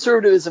 but the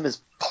conservatism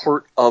is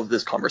part of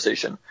this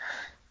conversation.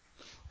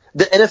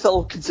 The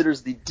NFL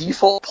considers the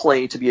default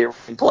play to be a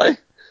running play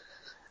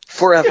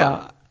forever.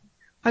 Yeah.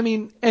 I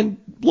mean, and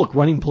look,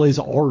 running plays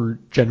are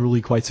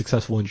generally quite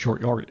successful in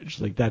short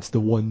yardage. Like, that's the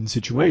one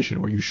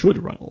situation where you should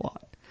run a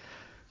lot.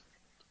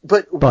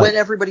 But when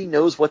everybody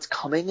knows what's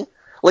coming,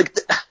 like,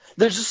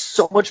 there's just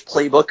so much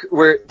playbook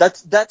where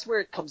that's where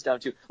it comes down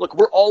to. Look,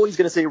 we're always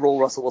going to say roll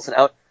Russell Wilson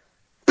out,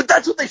 but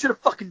that's what they should have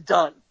fucking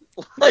done.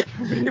 Like,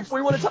 if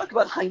we want to talk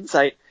about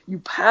hindsight, you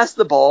pass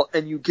the ball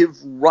and you give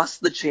Russ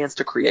the chance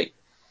to create.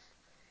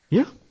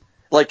 Yeah.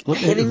 Like,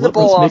 handing the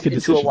ball off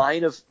into a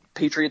line of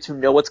Patriots who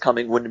know what's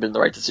coming wouldn't have been the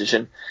right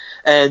decision.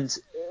 And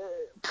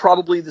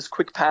probably this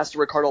quick pass to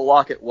Ricardo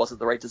Lockett wasn't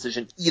the right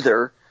decision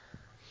either.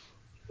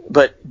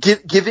 But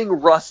giving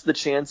Russ the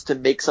chance to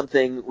make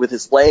something with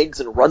his legs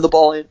and run the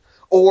ball in,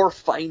 or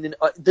find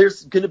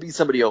there's going to be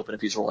somebody open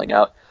if he's rolling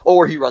out,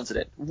 or he runs it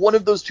in. One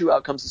of those two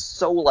outcomes is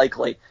so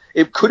likely.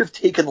 It could have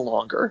taken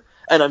longer,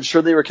 and I'm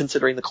sure they were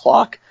considering the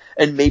clock,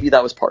 and maybe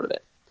that was part of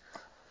it.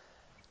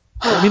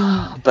 I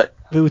mean, but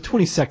with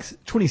 26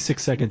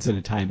 seconds in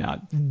a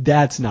timeout,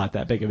 that's not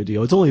that big of a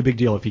deal. It's only a big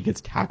deal if he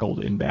gets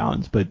tackled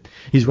inbounds, but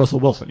he's Russell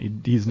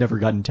Wilson. He's never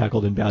gotten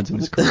tackled inbounds in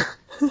his career.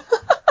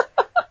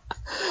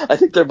 I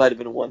think there might have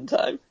been one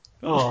time.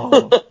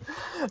 Oh.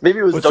 Maybe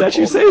it was What's Doug that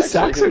you Baldwin, say?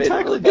 Sacks are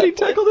getting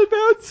tackled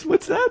inbounds?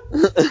 What's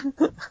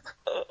that?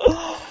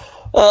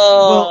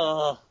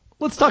 Well,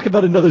 let's talk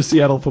about another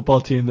Seattle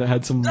football team that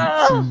had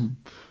some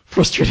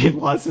frustrating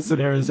losses in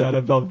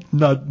Arizona, but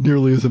not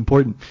nearly as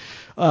important.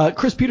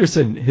 Chris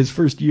Peterson, his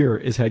first year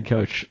as head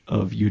coach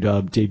of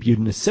UW, debuted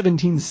in a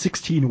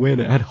 17-16 win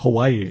at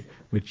Hawaii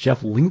with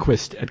Jeff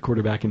Lindquist at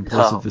quarterback in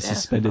place of the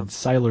suspended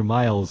Siler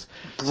Miles,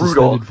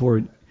 suspended for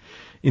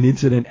an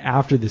incident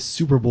after the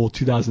Super Bowl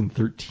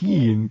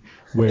 2013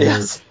 where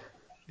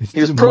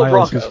he was pro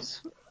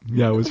Broncos.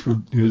 Yeah,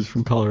 he was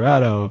from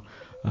Colorado.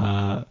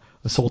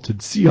 Assaulted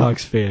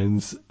Seahawks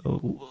fans,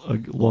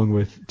 along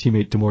with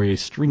teammate DeMaurier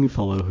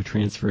Stringfellow, who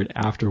transferred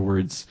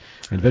afterwards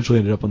and eventually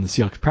ended up on the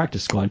Seahawks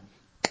practice squad.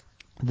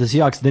 The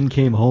Seahawks then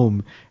came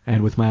home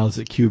and, with Miles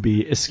at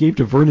QB, escaped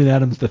Vernon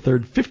Adams III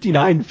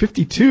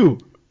 59-52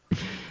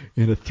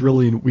 in a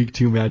thrilling Week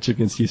 2 match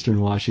against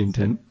Eastern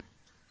Washington,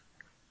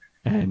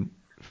 and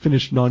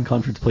finished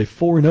non-conference play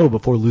 4-0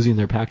 before losing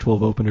their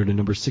Pac-12 opener to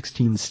number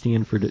 16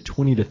 Stanford at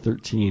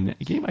 20-13,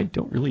 a game I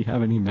don't really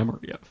have any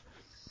memory of.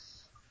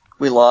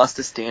 We lost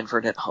to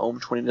Stanford at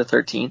home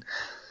 20-13.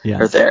 Yeah.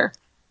 Or there.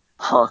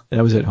 Huh.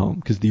 That was at home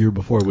because the year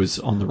before was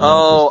on the road.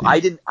 Oh, I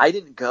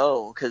didn't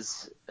go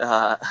because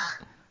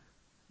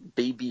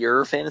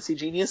Babier Fantasy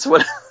Genius.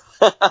 What?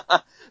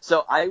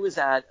 So I was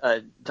at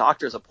a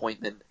doctor's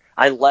appointment.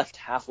 I left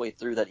halfway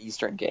through that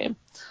Eastern game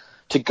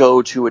to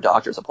go to a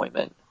doctor's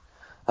appointment.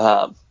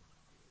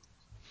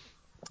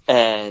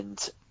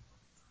 And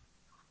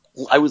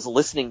I was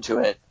listening to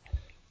it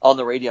on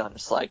the radio, and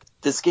it's like,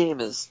 this game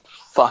is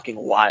fucking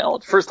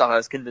wild. First off, I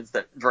was convinced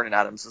that Vernon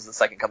Adams was the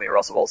second coming of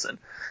Russell Wilson,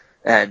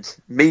 and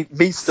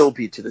may still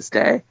be to this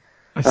day.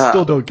 I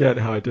still don't get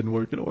how it didn't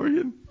work in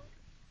Oregon.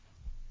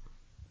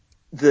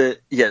 That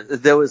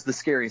was the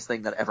scariest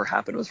thing that ever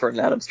happened, was Vernon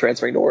Adams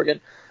transferring to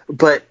Oregon.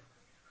 But,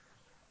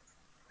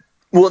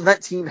 well,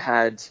 that team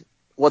had,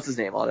 what's his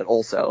name on it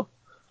also?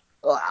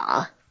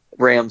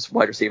 Rams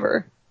wide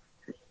receiver.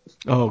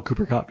 Oh,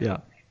 Cooper Kupp, yeah.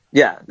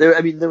 Yeah,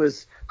 there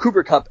was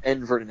Cooper Kupp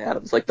and Vernon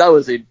Adams. Like,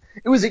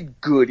 it was a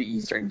good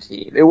Eastern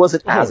team. It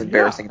wasn't as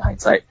embarrassing in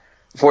hindsight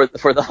for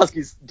the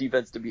Huskies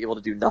defense to be able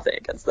to do nothing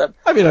against them.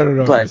 I mean, I don't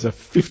know if it was a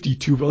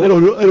 52. I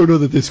don't know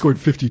that they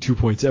scored 52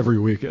 points every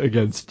week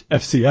against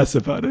FCS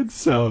opponents.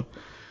 So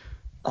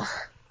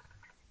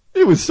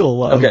it was still a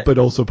lot, okay. But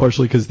also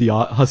partially because the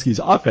Huskies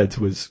offense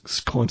was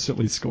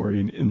constantly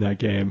scoring in that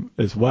game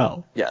as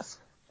well. Yes,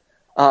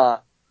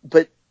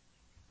 but.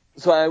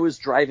 So I was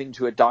driving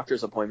to a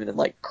doctor's appointment in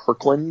like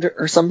Kirkland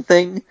or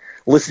something,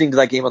 listening to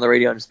that game on the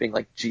radio and just being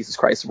like, Jesus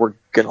Christ, we're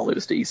going to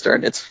lose to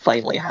Eastern. It's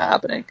finally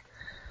happening.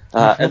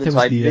 And that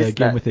was the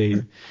game with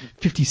a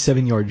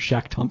 57-yard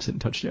Shaq Thompson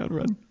touchdown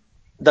run.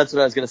 That's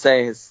what I was going to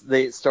say. Is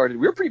we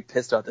were pretty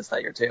pissed about this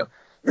that year too.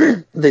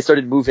 They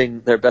started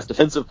moving their best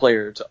defensive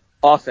player to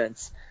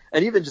offense,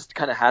 and even just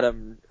kind of had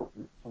him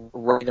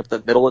running up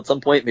the middle at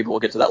some point. Maybe we'll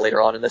get to that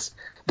later on in this.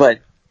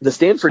 But the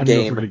Stanford game. I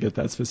don't know if we're going to get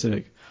that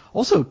specific.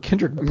 Also,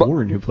 Kendrick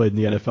Bourne, who played in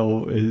the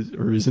NFL,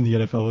 is in the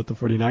NFL with the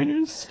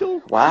 49ers still?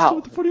 Wow. Still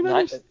with the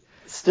 49ers?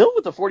 Still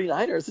with the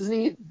 49ers, isn't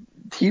he?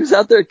 He was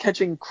out there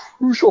catching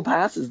crucial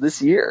passes this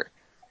year.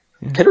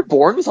 Yeah. Kendrick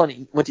Bourne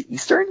went to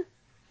Eastern?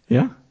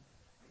 Yeah.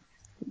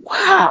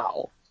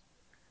 Wow.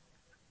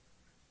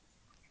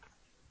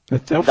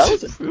 That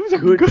was a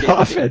good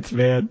offense,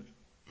 man.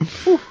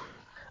 But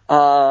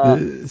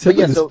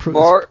yeah, so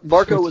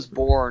Marco was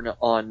born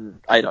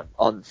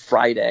on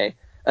Friday,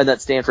 and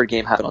that Stanford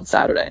game happened on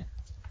Saturday.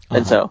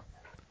 And so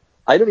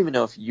I don't even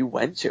know if you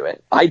went to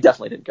it. I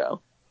definitely didn't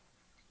go.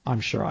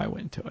 I'm sure I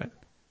went to it.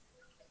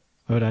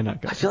 Why would I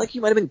not go? I feel like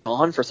you might have been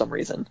gone for some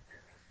reason.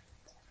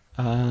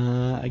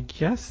 I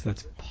guess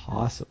that's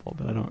possible,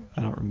 but I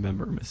don't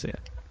remember missing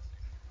it.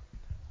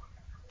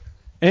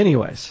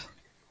 Anyways,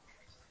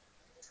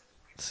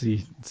 let's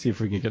see if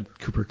we can get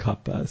Cooper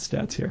Kupp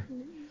stats here.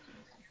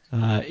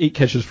 8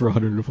 catches for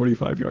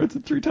 145 yards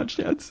and 3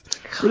 touchdowns.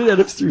 Vernon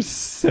Adams threw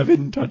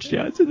 7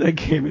 touchdowns in that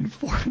game and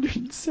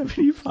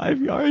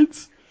 475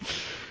 yards.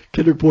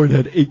 Kendrick Bourne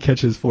had 8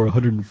 catches for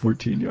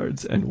 114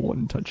 yards and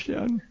 1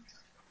 touchdown.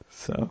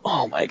 So.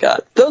 Oh my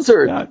God, those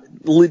are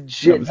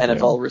legit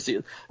NFL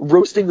receivers.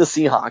 Roasting the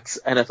Seahawks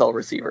NFL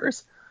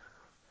receivers.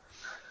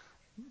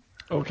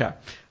 Okay.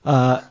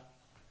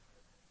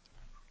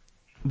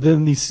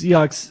 Then the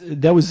Seahawks,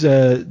 that was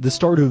the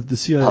start of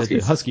the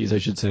Huskies, I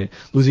should say,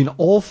 losing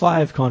all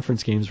 5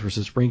 conference games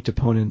versus ranked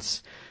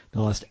opponents. They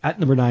lost at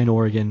number 9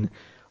 Oregon,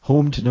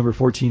 home to number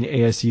 14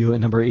 ASU and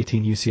number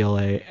 18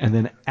 UCLA, and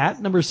then at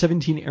number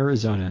 17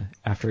 Arizona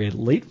after a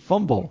late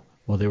fumble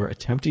while they were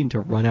attempting to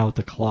run out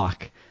the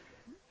clock.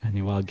 And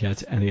the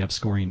Wildcats ended up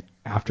scoring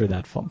after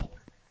that fumble.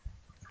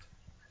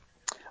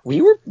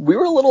 We were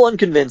a little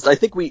unconvinced. I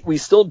think we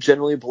still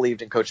generally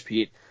believed in Coach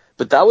Pete.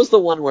 But that was the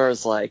one where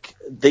it's like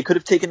they could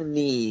have taken a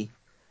knee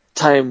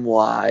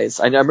time-wise.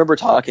 I remember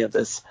talking about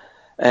this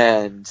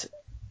and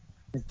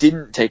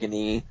didn't take a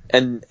knee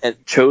and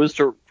chose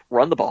to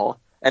run the ball,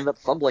 end up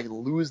fumbling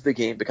and lose the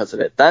game because of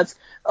it. That's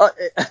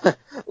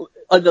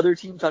another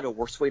team found a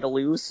worse way to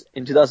lose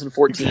in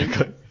 2014.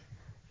 Exactly.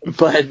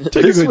 But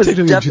this was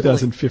technically in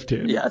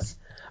 2015. Yes.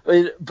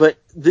 But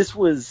this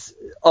was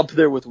up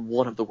there with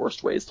one of the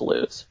worst ways to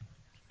lose.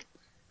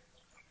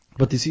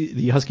 But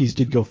the Huskies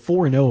did go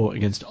 4-0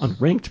 against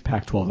unranked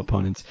Pac-12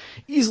 opponents,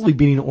 easily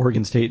beating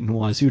Oregon State and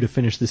Wazoo to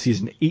finish the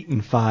season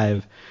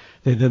 8-5.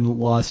 They then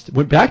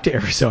went back to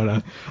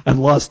Arizona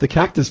and lost the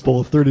Cactus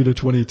Bowl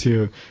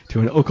 30-22 to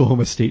an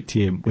Oklahoma State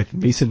team with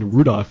Mason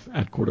Rudolph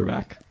at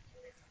quarterback.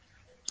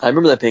 I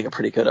remember that being a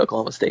pretty good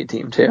Oklahoma State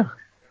team too.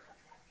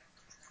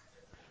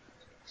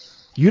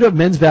 UW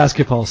men's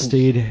basketball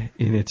stayed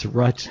in its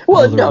rut.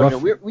 Well, no,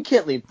 we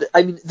can't leave.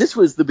 I mean, this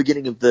was the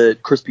beginning of the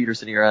Chris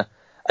Peterson era.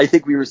 I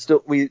think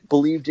we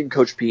believed in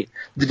Coach Pete.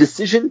 The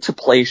decision to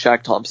play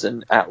Shaq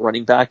Thompson at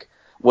running back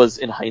was,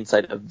 in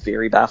hindsight, a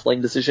very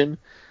baffling decision,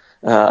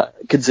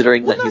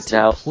 considering that he's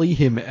now play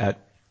him at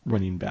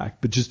running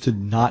back, but just to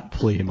not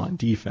play him on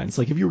defense.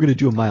 Like if you were going to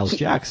do a Miles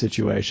Jack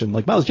situation,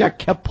 like Miles Jack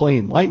kept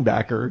playing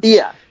linebacker.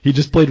 Yeah, he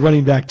just played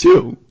running back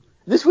too.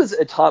 This was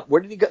a top. Where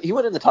did he go? He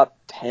went in the top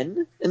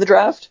 10 in the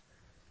draft,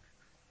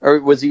 or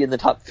was he in the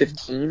top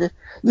 15?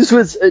 This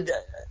was a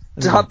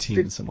top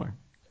 15 somewhere.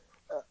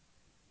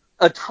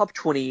 A top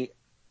 20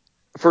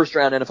 first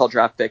round NFL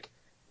draft pick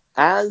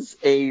as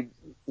a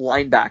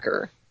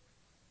linebacker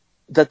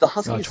that the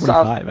Huskies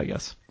 25, I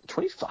guess.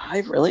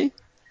 25, really?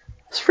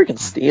 It's a freaking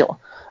steal.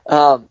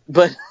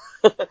 But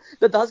that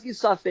the Huskies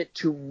saw fit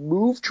to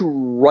move to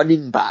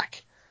running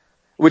back,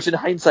 which in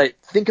hindsight,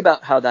 think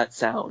about how that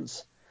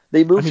sounds.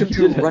 They moved him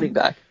to running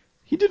back.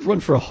 He did run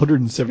for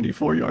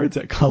 174 yards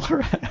at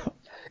Colorado.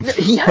 No,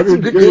 he had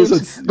some good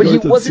games, but he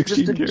wasn't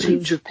just a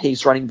change of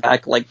pace running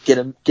back, like get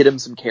him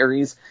some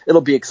carries. It'll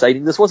be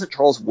exciting. This wasn't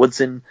Charles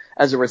Woodson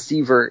as a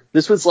receiver.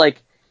 This was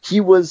like he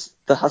was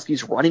the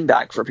Huskies running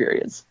back for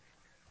periods.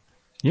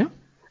 Yeah.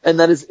 And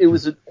it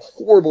was a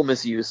horrible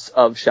misuse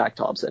of Shaq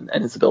Thompson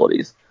and his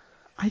abilities.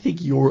 I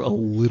think you're a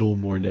little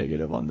more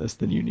negative on this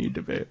than you need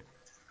to be.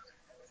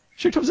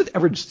 Shaq Thompson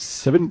averaged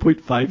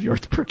 7.5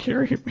 yards per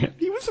carry, man.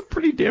 He was a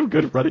pretty damn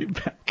good running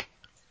back.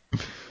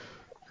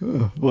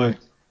 Oh, boy.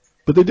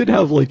 But they did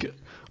have, like,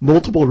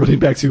 multiple running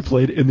backs who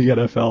played in the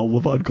NFL,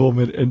 Levon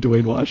Coleman and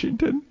Dwayne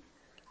Washington.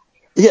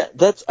 Yeah,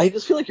 I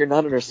just feel like you're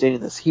not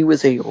understanding this. He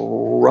was a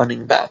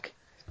running back.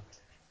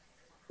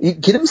 You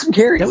get him some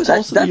carries. That was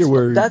also the year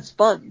where... That's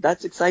fun.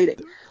 That's exciting.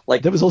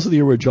 Like that was also the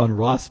year where John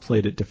Ross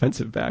played at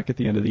defensive back at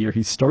the end of the year.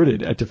 He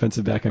started at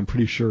defensive back, I'm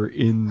pretty sure,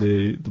 in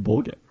the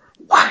bowl game.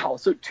 Wow,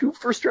 so 2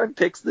 first-round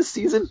picks this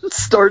season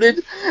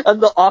started on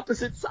the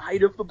opposite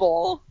side of the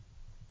ball.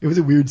 It was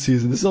a weird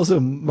season. This is also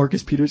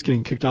Marcus Peters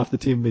getting kicked off the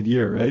team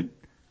mid-year, right?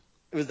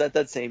 It was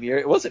that same year.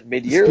 It wasn't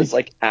mid-year. It was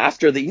like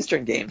after the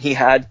Eastern game. He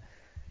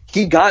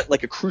got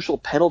like a crucial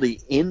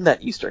penalty in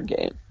that Eastern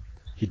game.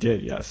 He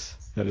did, yes.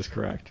 That is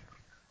correct.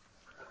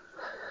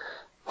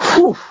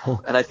 Whew.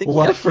 And I think a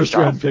lot of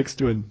first-round picks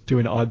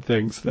doing odd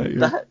things that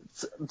year.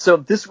 So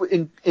this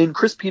in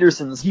Chris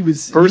Peterson's he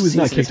was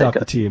not kicked off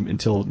the team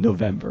until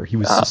November. He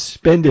was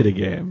suspended a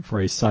game for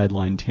a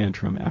sideline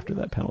tantrum after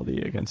that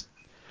penalty against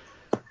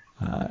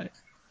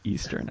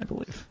Eastern, I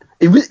believe.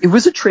 It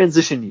was a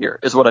transition year,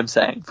 is what I'm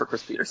saying, for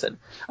Chris Peterson.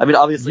 I mean,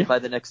 obviously by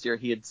the next year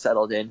he had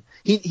settled in.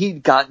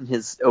 He'd gotten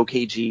his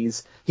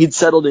OKGs. He'd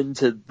settled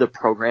into the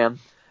program.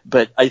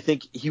 But I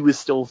think he was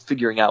still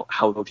figuring out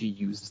how to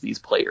use these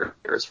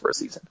players for a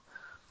season.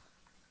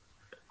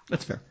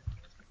 That's fair.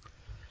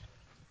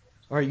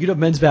 All right, UW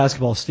men's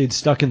basketball stayed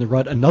stuck in the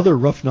rut. Another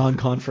rough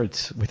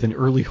non-conference with an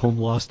early home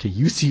loss to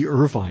UC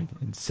Irvine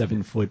and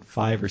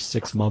 7'5" or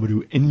 6"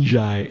 Mamadou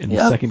Njai in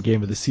the second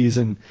game of the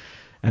season,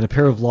 and a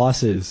pair of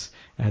losses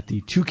at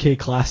the 2K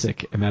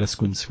Classic at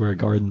Madison Square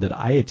Garden that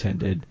I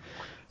attended,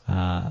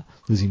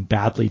 losing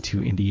badly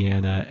to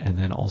Indiana and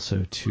then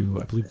also to,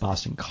 I believe,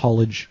 Boston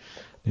College.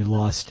 They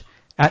lost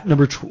at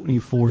number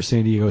 24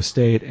 San Diego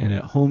State and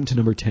at home to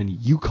number 10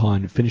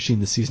 UConn, finishing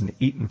the season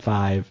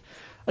 8-5.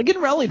 Again,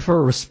 rallied for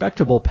a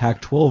respectable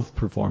Pac-12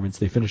 performance.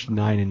 They finished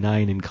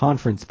 9-9 in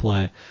conference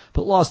play,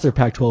 but lost their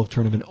Pac-12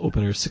 tournament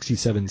opener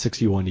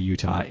 67-61 to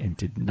Utah and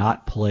did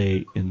not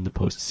play in the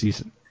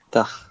postseason.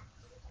 Ugh.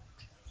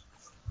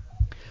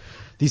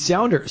 The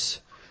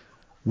Sounders,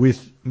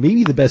 with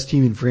maybe the best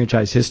team in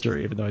franchise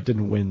history, even though it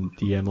didn't win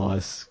the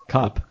MLS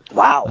Cup.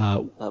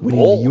 Wow. Winning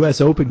the U.S.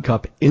 Open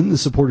Cup in the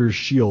Supporters'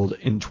 Shield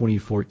in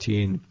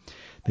 2014.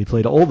 They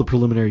played all the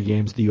preliminary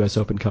games of the U.S.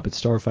 Open Cup at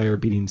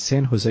Starfire, beating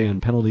San Jose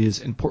on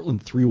penalties and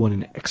Portland 3-1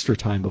 in extra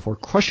time before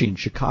crushing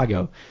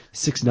Chicago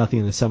 6-0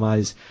 in the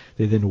semis.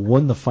 They then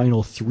won the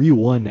final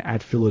 3-1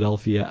 at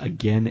Philadelphia,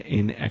 again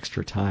in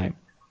extra time.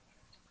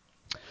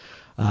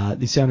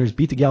 The Sounders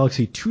beat the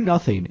Galaxy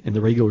 2-0 in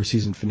the regular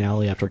season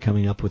finale after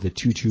coming up with a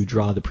 2-2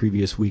 draw the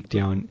previous week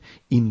down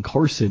in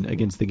Carson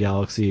against the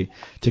Galaxy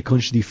to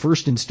clinch the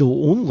first and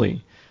still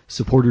only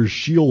Supporters'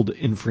 Shield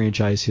in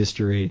franchise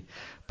history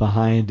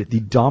behind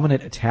the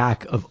dominant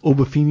attack of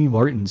Obafemi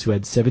Martins, who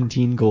had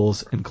 17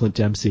 goals, and Clint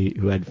Dempsey,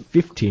 who had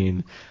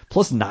 15,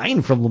 plus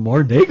 9 from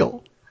Lamar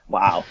Nagel.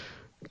 Wow.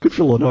 Good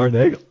for Lamar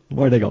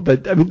Nagel.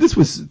 But, I mean, this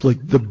was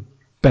like the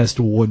best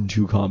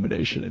 1-2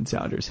 combination in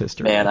Sounders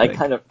history. Man, I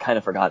kind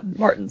of forgot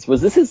Martins.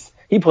 Was this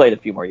he played a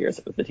few more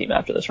years with the team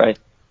after this, right?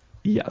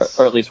 Yes.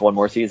 Or at least one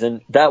more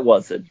season. That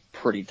was a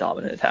pretty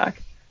dominant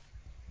attack.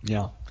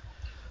 Yeah.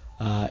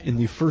 In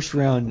the first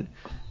round,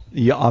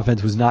 the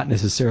offense was not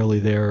necessarily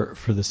there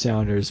for the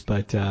Sounders,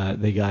 but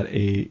they got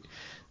a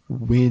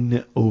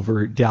win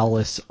over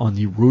Dallas on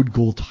the road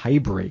goal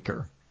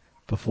tiebreaker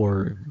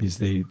because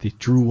they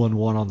drew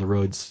 1-1 on the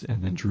roads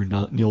and then drew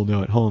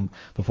 0-0 at home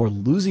before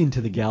losing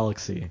to the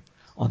Galaxy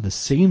on the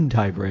same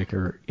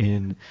tiebreaker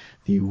in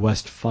the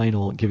West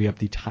Final, giving up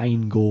the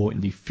tying goal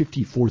in the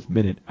 54th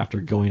minute after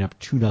going up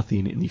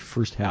 2-0 in the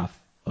first half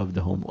of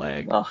the home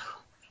leg. Ugh.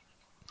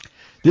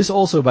 This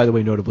also, by the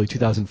way, notably,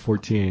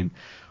 2014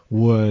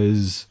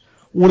 was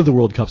one of the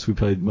World Cups we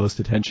paid most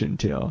attention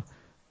to.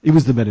 It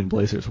was the Men in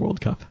Blazers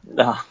World Cup.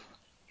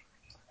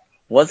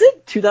 Was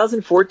it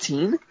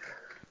 2014?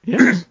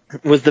 Yeah.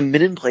 Was the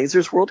Men in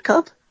Blazers World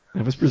Cup?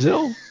 That was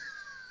Brazil.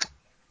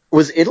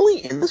 Was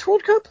Italy in this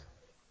World Cup?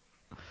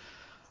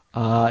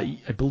 I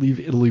believe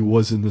Italy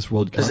was in this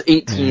World It Cup. was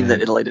 18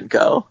 that Italy didn't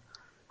go.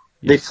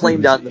 They Yes,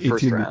 flamed it was out in the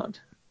first 18 round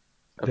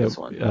of this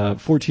one.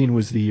 14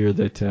 was the year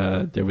that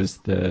there was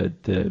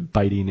the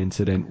biting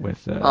incident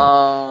with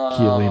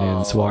Chiellini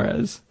and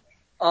Suarez.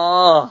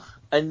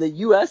 And the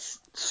U.S.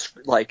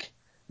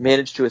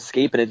 managed to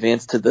escape and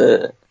advance to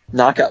the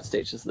knockout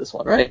stages of this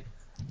one, right?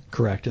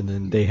 Correct, and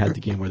then they had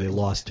the game where they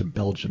lost to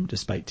Belgium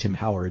despite Tim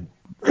Howard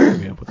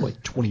coming up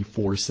with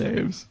 24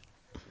 saves.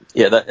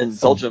 Yeah,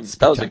 Belgium,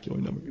 that was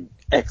an number.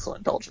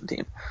 Excellent Belgium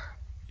team.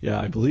 Yeah,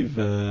 I believe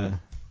who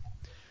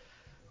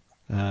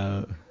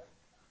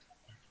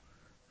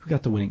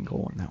got the winning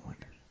goal on that one?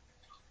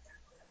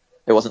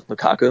 It wasn't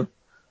Lukaku.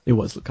 It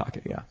was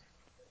Lukaku, yeah.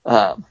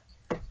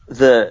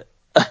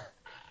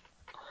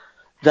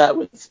 That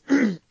was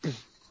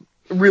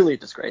really a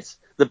disgrace.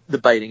 The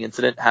biting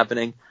incident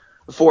happening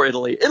for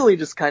Italy. Italy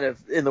just kind of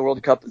in the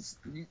World Cup is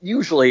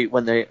usually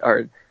when they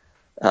are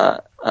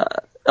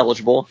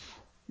eligible,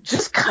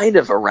 just kind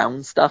of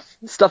around stuff.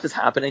 Stuff is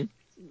happening.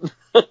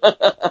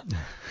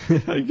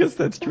 I guess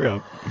that's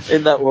true.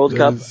 In that World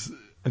Cup. That is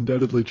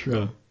undoubtedly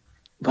true.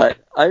 But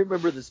I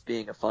remember this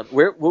being a fun.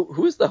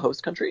 Who is the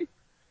host country?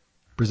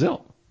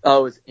 Brazil. Oh,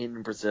 it was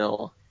in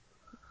Brazil.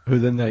 Who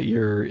then that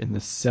year in the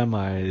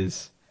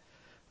semis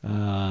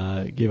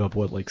gave up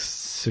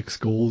 6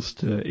 goals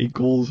to 8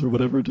 goals or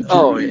whatever to Germany?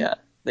 Oh yeah,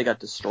 they got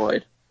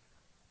destroyed.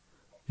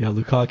 Yeah,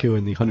 Lukaku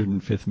in the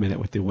 105th minute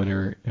with the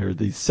winner, or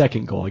the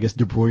second goal. I guess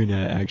De Bruyne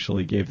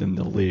actually gave them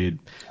the lead.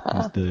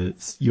 The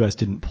U.S.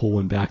 didn't pull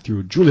one back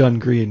through Julian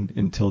Green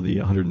until the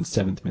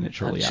 107th minute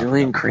shortly after.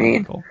 Julian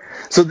Green.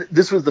 So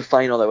this was the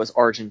final that was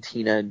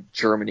Argentina and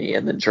Germany,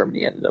 and then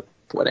Germany ended up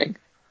winning.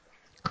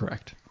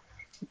 Correct.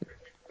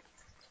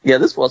 Yeah,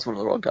 this was one of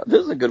the World Cup.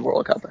 This is a good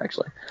World Cup,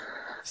 actually.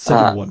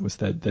 7-1 was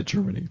that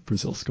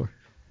Germany-Brazil score.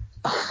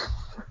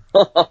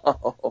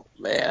 Oh,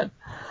 man.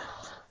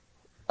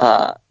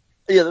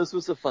 Yeah, this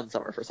was a fun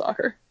summer for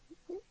soccer.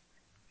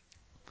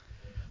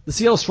 The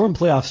Seattle Storm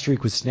playoff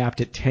streak was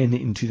snapped at 10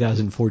 in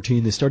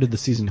 2014. They started the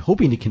season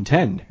hoping to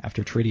contend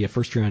after trading a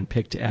first-round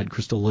pick to add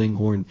Crystal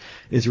Langhorne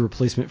as a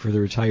replacement for the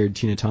retired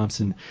Tina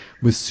Thompson,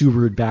 with Sue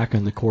Bird back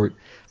on the court.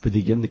 But they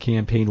began the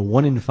campaign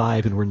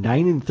 1-5 and were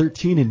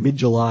 9-13 in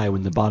mid-July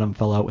when the bottom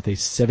fell out with a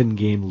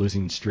 7-game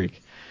losing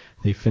streak.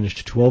 They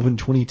finished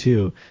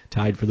 12-22,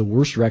 tied for the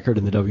worst record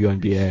in the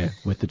WNBA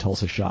with the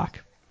Tulsa Shock.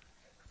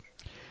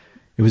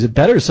 It was a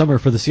better summer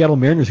for the Seattle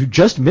Mariners, who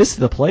just missed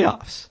the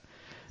playoffs.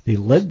 They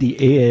led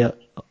the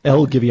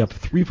AL, giving up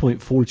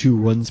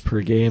 3.42 runs per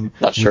game.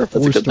 Not sure if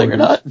that's a good thing or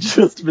not.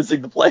 Just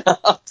missing the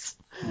playoffs.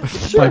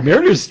 By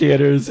Mariners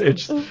standards,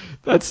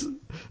 that's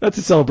a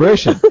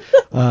celebration.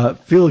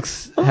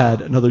 Felix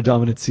had another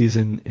dominant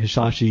season.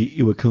 Hisashi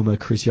Iwakuma,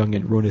 Chris Young,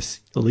 and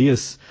Ronis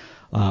Elias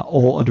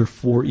all under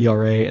 4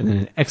 ERA, and then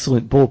an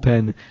excellent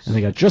bullpen, and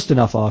they got just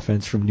enough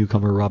offense from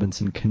newcomer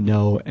Robinson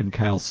Cano and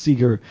Kyle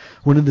Seager.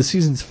 One of the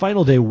season's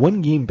final day,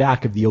 1 game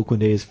back of the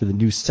Oakland A's for the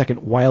new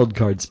second wild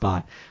card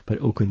spot,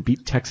 but Oakland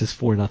beat Texas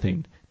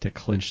 4-0 to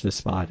clinch the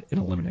spot and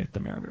eliminate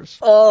the Mariners.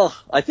 Oh,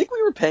 I think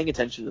we were paying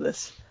attention to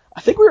this. I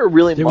think we were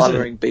really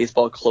monitoring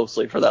baseball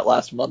closely for that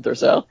last month or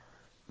so.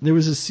 There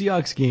was a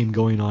Seahawks game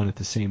going on at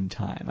the same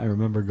time. I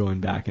remember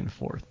going back and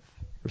forth.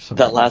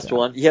 That last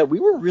one. Yeah,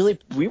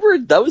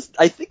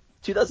 I think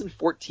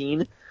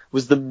 2014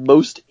 was the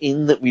most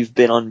in that we've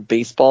been on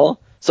baseball.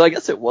 So I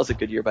guess it was a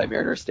good year by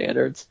Mariner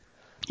standards.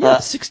 Yeah,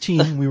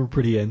 16 we were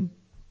pretty in.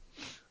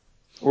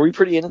 Were we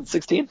pretty in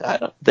 16?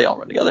 They all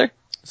run together.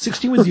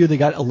 16 was the year they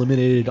got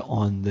eliminated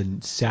on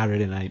the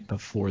Saturday night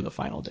before the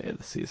final day of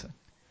the season.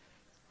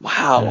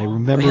 Wow. And I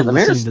remember the listening to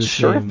Mariners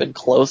sure have been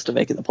close to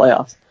making the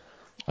playoffs.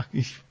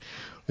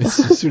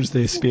 As soon as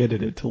they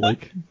expanded it to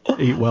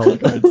 8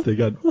 wild cards, they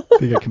got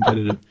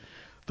competitive.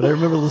 But I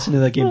remember listening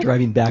to that game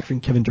driving back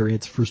from Kevin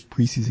Durant's first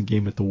preseason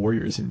game with the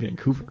Warriors in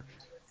Vancouver.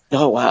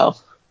 Oh, wow.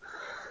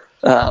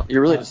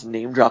 You're really just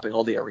name-dropping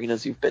all the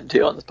arenas you've been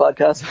to on this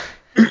podcast.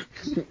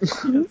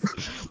 Yes.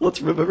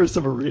 Let's remember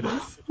some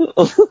arenas.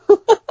 All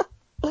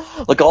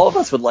of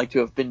us would like to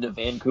have been to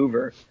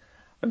Vancouver.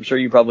 I'm sure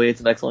you probably ate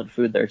some excellent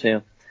food there,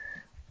 too.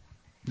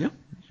 Yeah.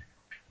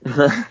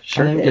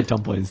 Sure. I didn't get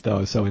dumplings,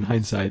 though, so in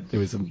hindsight,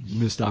 there was a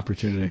missed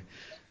opportunity.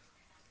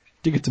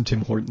 Did get some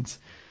Tim Hortons.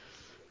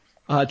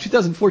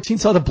 2014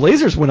 saw the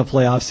Blazers win a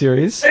playoff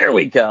series. There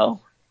we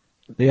go.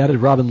 They added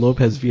Robin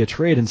Lopez via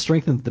trade and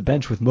strengthened the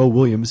bench with Mo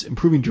Williams,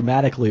 improving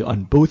dramatically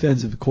on both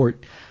ends of the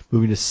court.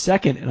 moving to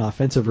second in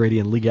offensive rating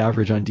and league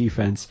average on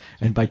defense,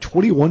 and by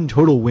 21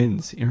 total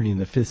wins, earning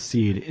the 5th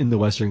seed in the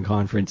Western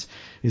Conference,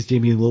 as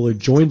Damian Lillard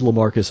joined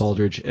LaMarcus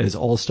Aldridge as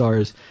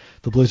All-Stars.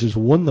 The Blazers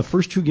won the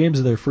first 2 games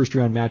of their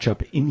first-round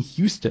matchup in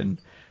Houston,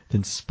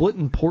 then split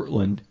in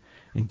Portland,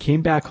 and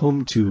came back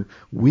home to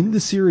win the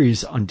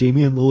series on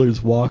Damian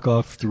Lillard's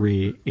walk-off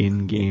 3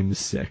 in Game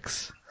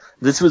 6.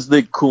 This was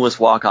the coolest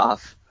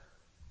walk-off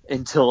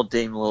until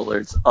Dame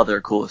Lillard's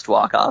other coolest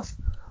walk-off.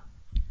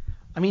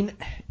 I mean,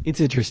 it's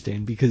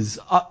interesting because,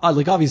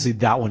 obviously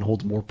that one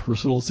holds more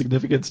personal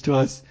significance to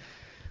us.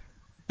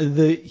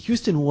 The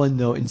Houston one,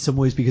 though, in some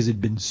ways because it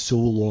had been so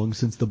long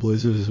since the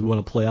Blazers had won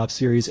a playoff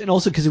series, and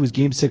also because it was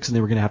Game 6 and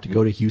they were going to have to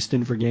go to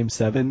Houston for Game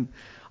 7,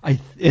 and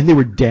they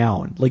were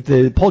down. Like,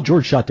 the Paul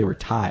George shot, they were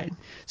tied.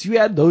 So you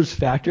add those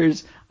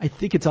factors, I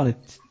think it's on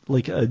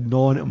a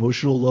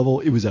non-emotional level,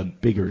 it was a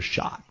bigger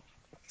shot.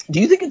 Do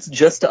you think it's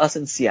just to us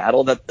in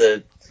Seattle that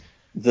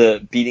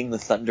the beating the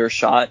Thunder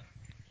shot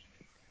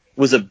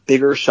was a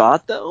bigger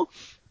shot, though?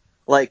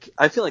 Like,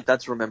 I feel like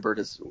that's remembered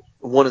as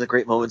one of the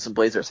great moments in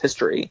Blazers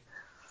history.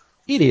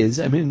 It is.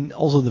 I mean,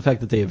 also the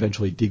fact that they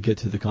eventually did get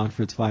to the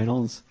conference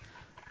finals.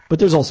 But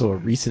there's also a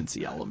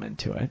recency element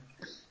to it.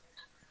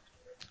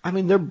 I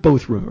mean, they're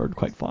both remembered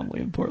quite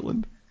fondly in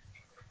Portland.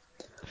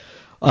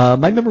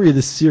 My memory of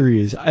this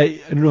series, I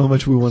don't know how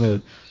much we want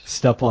to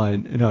step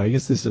on. No, I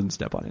guess this doesn't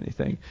step on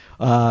anything.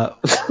 What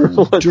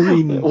are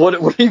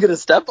you going to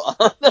step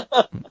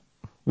on?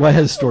 Well, I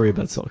had a story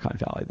about Silicon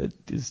Valley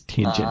that is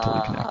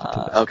tangentially connected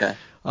to this.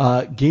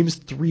 Okay. Games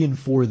 3 and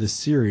 4 of the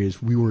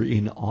series, we were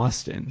in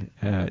Austin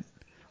at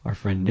our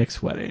friend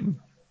Nick's wedding.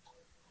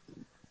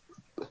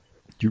 Do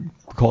you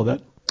recall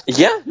that?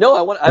 Yeah,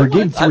 no,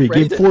 Game 3,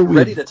 Game 4, I'm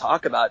ready to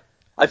talk about.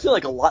 I feel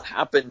like a lot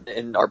happened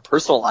in our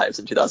personal lives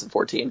in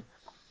 2014.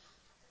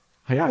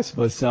 Yeah, I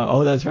suppose so.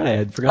 Oh, that's right. I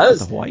had forgotten about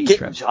the Hawaii getting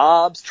trip.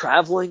 Jobs,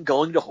 traveling,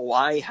 going to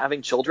Hawaii,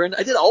 having children.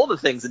 I did all the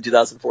things in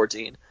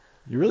 2014.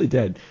 You really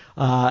did.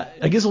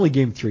 I guess only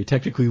Game 3.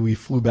 Technically, we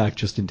flew back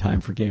just in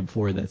time for Game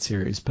 4 of that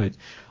series. But,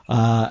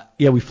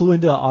 we flew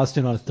into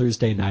Austin on a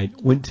Thursday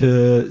night, went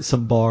to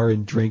some bar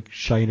and drank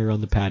Shiner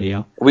on the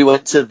patio. We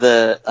went to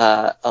the,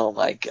 oh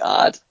my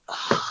God,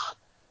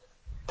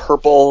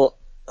 purple,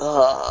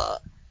 well,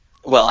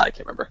 I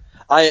can't remember.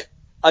 I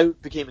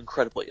became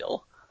incredibly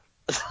ill.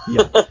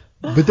 Yeah.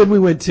 But then we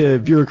went to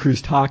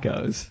Veracruz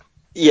Tacos.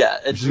 Yeah,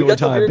 and we got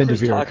to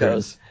Veracruz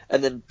Tacos.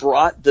 And then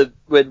went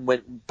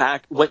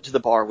to the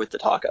bar with the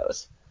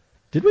tacos.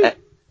 Did we?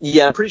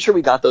 Yeah, I'm pretty sure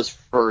we got those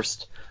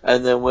first,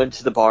 and then went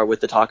to the bar with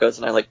the tacos,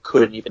 and I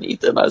couldn't even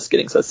eat them. I was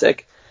getting so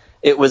sick.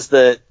 It was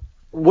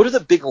what are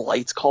the big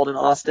lights called in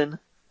Austin?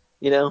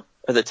 You know,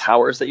 or the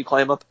towers that you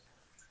climb up?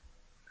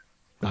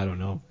 I don't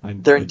know.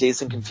 They're in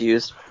Dazed and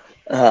Confused.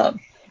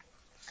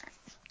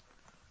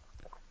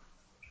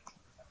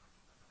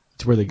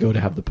 It's where they go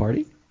to have the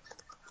party?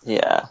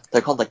 Yeah,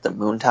 they're called the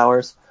Moon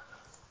Towers.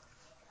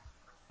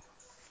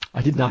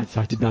 I did not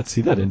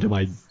see that into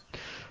my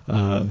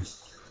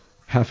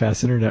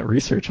half-ass internet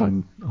research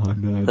on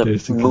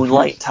the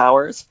Moonlight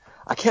Towers.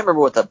 I can't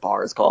remember what that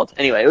bar is called.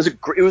 Anyway, it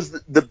was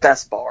the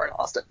best bar in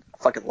Austin. I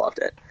fucking loved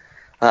it.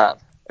 It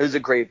was a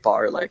great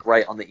bar,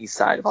 right on the east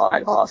side of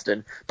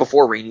Austin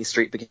before Rainy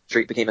Street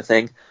became a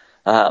thing.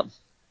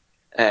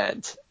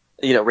 And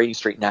Rainy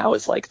Street now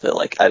is it's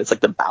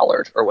the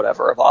Ballard or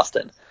whatever of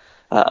Austin.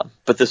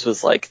 But this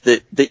was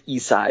the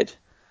east side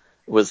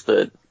was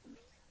the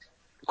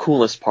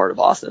coolest part of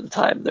Austin at the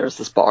time. There was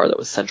this bar that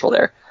was central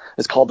there. It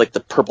was called the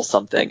Purple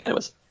something, and it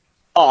was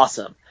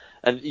awesome.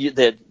 And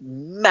they had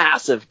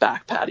massive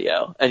back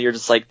patio, and you're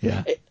just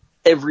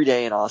every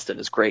day in Austin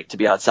is great to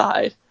be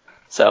outside.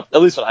 So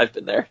at least when I've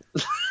been there,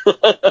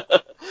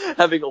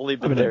 having only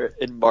been there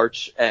in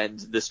March and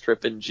this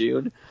trip in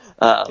June.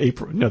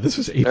 April. No, this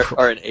was April.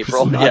 Or in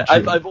April. Yeah,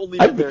 I've only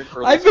been there in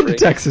early I've been to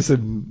spring. Texas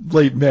in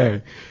late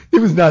May. It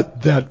was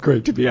not that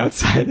great to be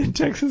outside in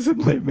Texas in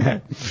late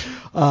May.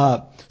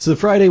 So the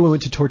Friday we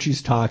went to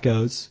Torchy's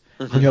Tacos,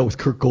 hung out with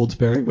Kirk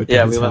Goldsberry. Went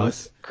to his went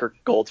house. with Kirk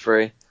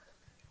Goldsberry.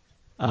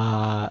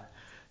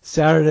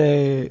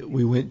 Saturday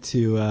we went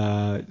to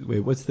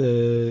what's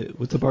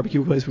the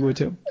barbecue place we went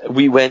to?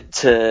 We went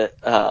to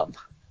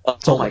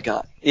Salt my Lake.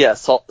 God, yeah,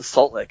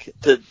 Salt Lake,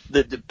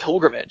 the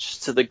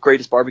pilgrimage to the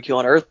greatest barbecue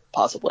on earth,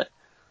 possibly.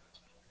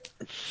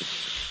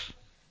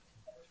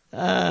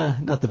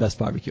 Not the best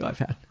barbecue I've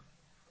had.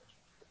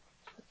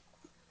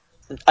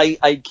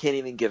 I can't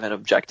even give an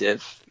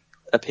objective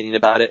opinion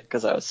about it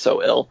because I was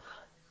so ill.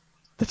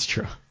 That's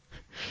true.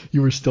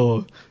 You were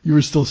still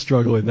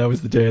struggling. That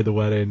was the day of the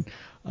wedding.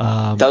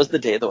 That was the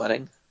day of the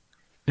wedding.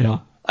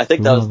 Yeah. I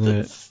think that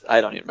was I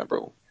don't even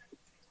remember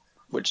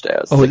which day I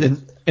was. Oh,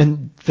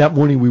 and that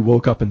morning we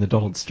woke up and the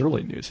Donald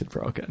Sterling news had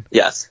broken.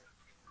 Yes.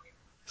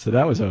 So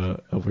that was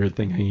a weird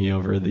thing hanging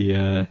over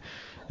that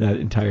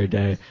entire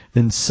day.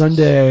 Then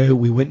Sunday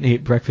we went and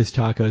ate breakfast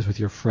tacos with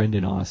your friend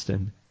in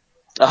Austin.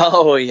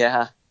 Oh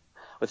yeah,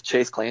 with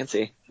Chase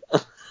Clancy.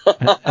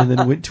 and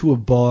then went to a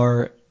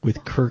bar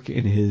with Kirk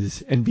and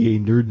his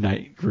NBA Nerd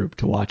Night group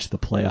to watch the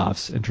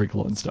playoffs and drink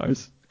Lone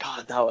Stars.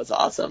 God, that was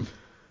awesome.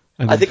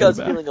 And I then think I flew was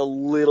back. feeling a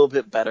little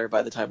bit better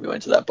by the time we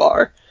went to that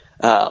bar.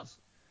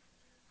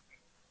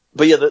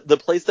 But yeah, the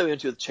place that we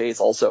went to with Chase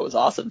also was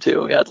awesome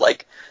too. They had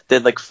like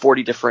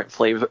 40 different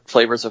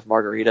flavors of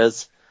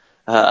margaritas.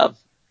 God,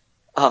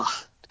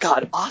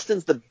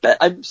 Austin's the best.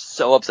 I'm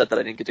so upset that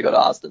I didn't get to go to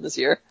Austin this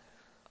year.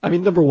 I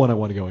mean, number one, I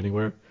want to go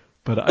anywhere,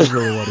 but I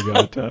really want to go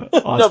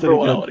to Austin Number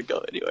one, I again. want to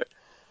go anywhere.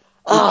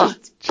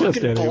 It's Just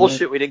fucking anywhere.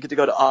 bullshit we didn't get to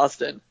go to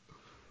Austin.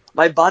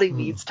 My body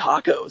needs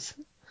tacos.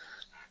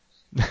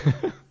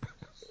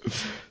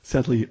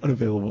 Sadly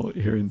unavailable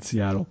here in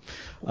Seattle.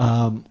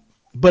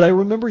 But I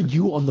remember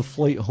you on the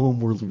flight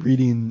home were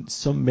reading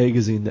some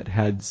magazine that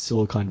had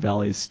Silicon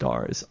Valley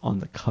stars on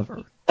the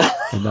cover.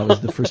 And that was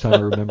the first time I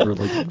remember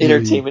like really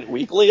Entertainment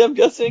Weekly, I'm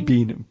guessing.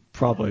 being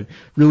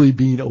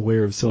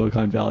aware of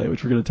Silicon Valley,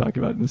 which we're going to talk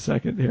about in a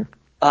second here.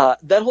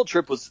 That whole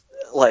trip was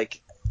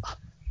like,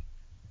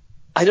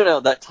 I don't know,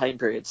 that time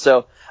period.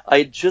 So I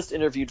had just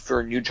interviewed for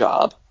a new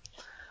job,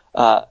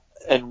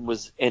 and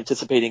was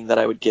anticipating that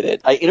I would get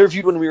it. I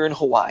interviewed when we were in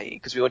Hawaii,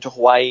 because we went to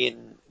Hawaii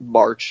in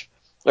March,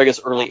 or I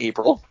guess early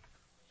April.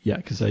 Yeah,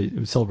 because I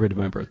celebrated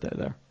my birthday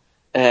there.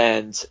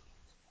 And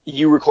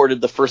you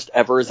recorded the first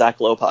ever Zach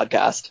Lowe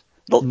podcast.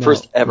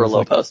 First it ever was Lowe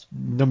like post.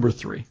 Number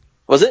 3.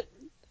 Was it?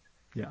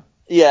 Yeah.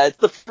 Yeah, it's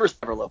the first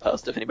ever Lowe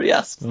post, if anybody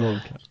asks.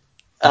 Oh, okay.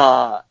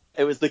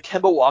 It was the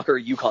Kemba Walker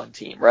UConn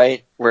team,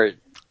 right? Where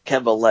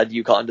Kemba led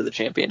UConn to the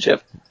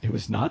championship. It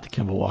was not the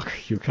Kemba Walker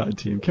UConn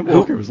team. Kemba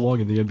Walker was long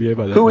in the NBA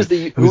by then. Who was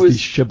the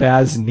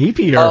Shabazz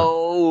Napier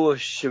Oh,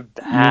 Shabazz.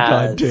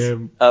 UConn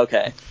team.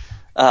 Okay.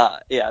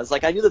 Yeah, it's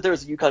like I knew that there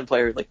was a UConn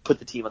player who like put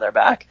the team on their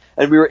back,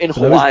 and we were in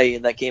Hawaii,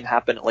 and that game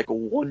happened at like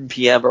 1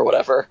 p.m. or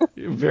whatever.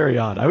 Very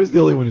odd. I was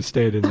the only one who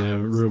stayed in the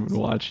room and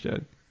watched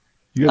it.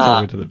 You guys all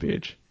went to the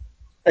beach.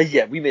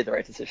 Yeah, we made the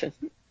right decision.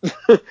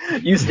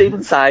 You stayed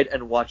inside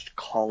and watched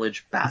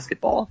college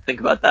basketball. Think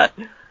about that.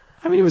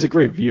 I mean, it was a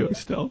great view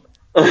still.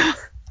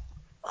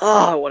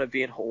 I want to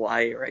be in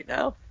Hawaii right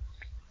now.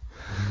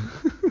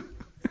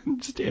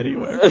 Just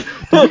anywhere. Did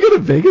you go to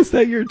Vegas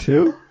that year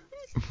too?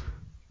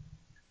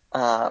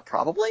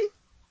 Probably.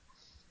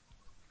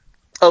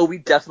 Oh, we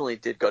definitely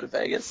did go to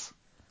Vegas.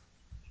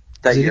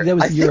 I think that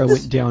was the year I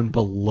went down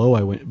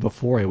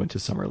before I went to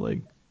Summer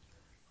League.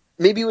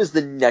 Maybe it was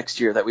the next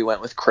year that we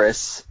went with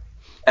Chris,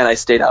 and I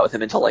stayed out with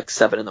him until like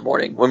 7 in the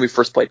morning when we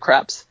first played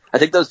craps. I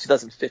think that was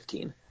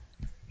 2015.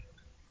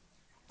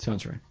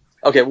 Sounds right.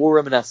 Okay, we'll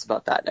reminisce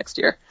about that next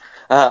year.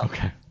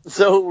 Okay.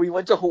 So we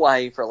went to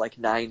Hawaii for like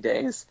 9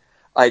 days.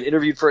 I'd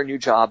interviewed for a new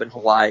job in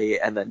Hawaii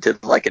and then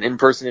did like an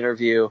in-person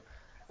interview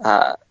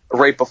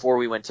right before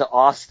we went to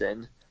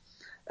Austin,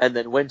 and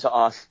then went to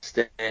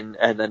Austin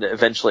and then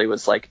eventually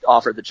was like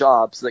offered the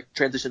job. So like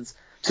transitions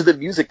to the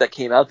music that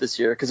came out this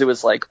year, because it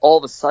was like all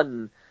of a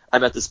sudden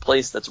I'm at this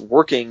place that's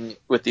working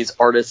with these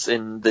artists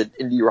in the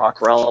indie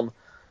rock realm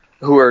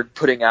who are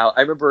putting out.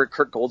 I remember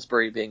Kurt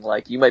Goldsberry being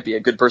like, "You might be a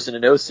good person to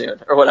know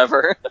soon," or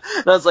whatever.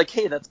 And I was like,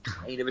 "Hey, that's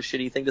kind of a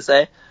shitty thing to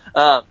say."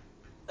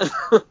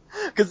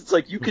 Because it's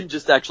like, you can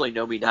just actually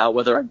know me now,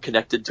 whether I'm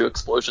connected to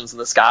explosions in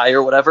the sky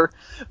or whatever.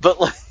 But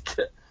like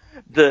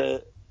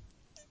the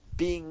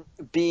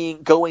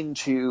going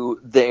to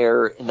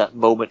there in that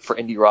moment for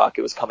indie rock,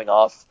 it was coming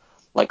off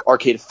like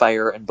Arcade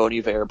Fire and Bon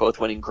Iver both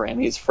winning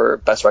Grammys for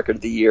Best Record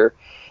of the Year,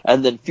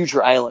 and then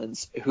Future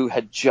Islands, who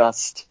had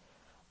just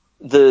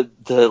the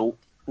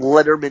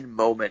Letterman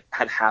moment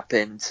had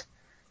happened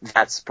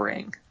that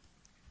spring,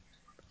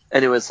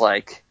 and it was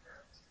like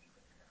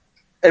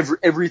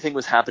everything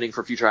was happening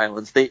for Future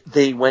Islands.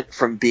 They went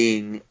from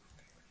being,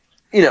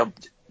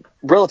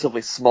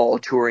 relatively small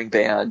touring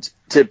band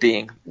to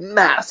being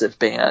massive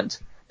band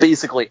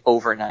basically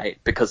overnight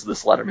because of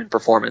this Letterman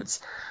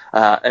performance,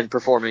 and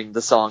performing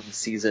the song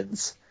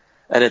Seasons.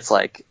 And it's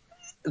like,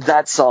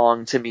 that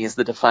song to me is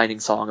the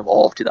defining song of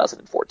all of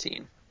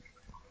 2014.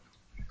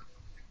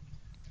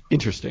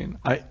 Interesting.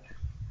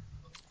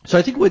 So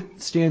I think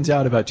what stands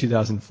out about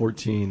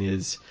 2014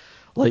 is,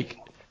 like,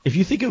 if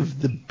you think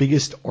of the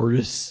biggest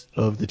artists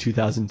of the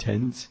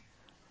 2010s,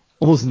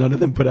 almost none of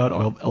them put out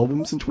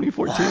albums in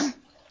 2014.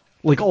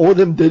 Like, all of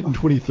them did in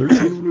 2013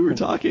 when we were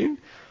talking.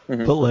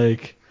 Mm-hmm. But,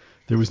 like,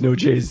 there was no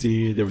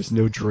Jay-Z, there was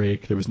no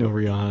Drake, there was no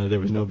Rihanna, there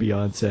was no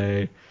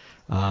Beyonce.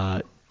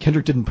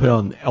 Kendrick didn't put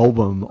out an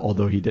album,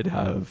 although he did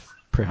have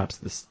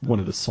perhaps one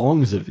of the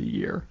songs of the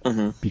year,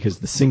 because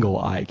the single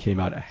 "I" came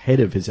out ahead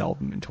of his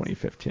album in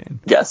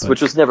 2015. Yes,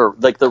 which was never,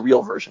 like, the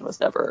real version was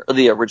never, or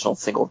the original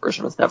single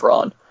version was never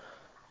on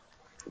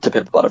To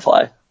Pimp a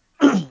Butterfly.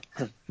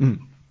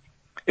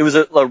 It was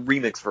a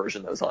remix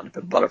version that was on To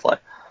Pimp a Butterfly.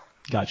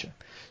 Gotcha.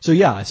 So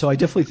yeah, so I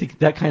definitely think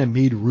that kind of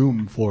made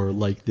room for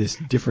like this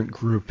different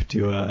group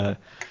to,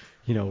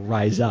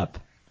 rise up.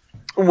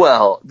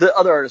 Well, the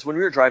other artists, when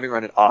we were driving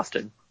around in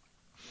Austin,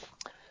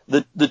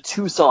 the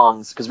two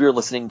songs, because we were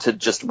listening to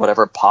just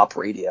whatever pop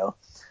radio,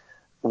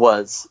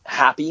 was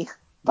Happy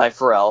by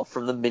Pharrell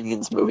from the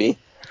Minions movie.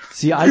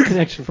 See, I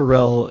connect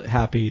Pharrell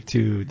Happy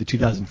to the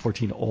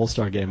 2014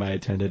 All-Star game I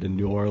attended in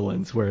New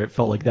Orleans, where it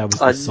felt like that was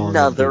the song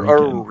of the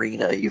Another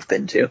arena you've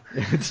been to.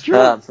 It's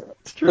true.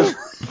 It's true.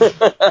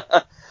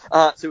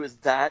 So it was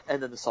that,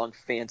 and then the song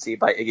 "Fancy"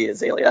 by Iggy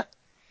Azalea.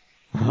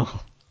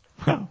 Oh,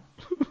 wow.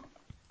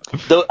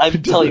 Though I'm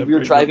did telling you, have we were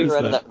great driving memories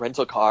around in of that. that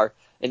rental car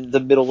in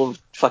the middle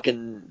of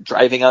fucking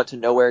driving out to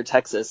nowhere,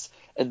 Texas,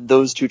 and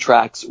those two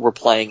tracks were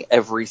playing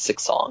every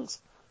 6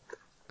 songs.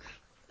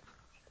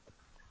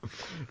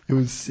 It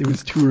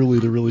was too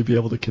early to really be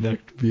able to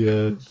connect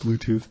via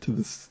Bluetooth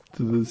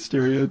to the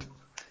stereo,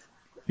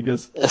 I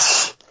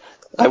guess.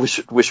 I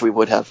wish we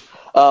would have.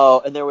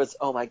 Oh, and there was,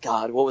 oh my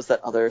god, what was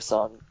that other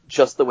song?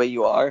 Just the Way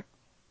You Are.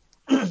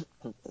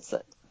 What's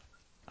that?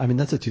 I mean,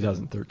 that's a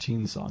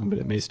 2013 song, but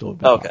it may still have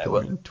been Okay,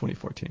 popular well, in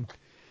 2014.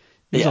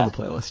 It's yeah. on the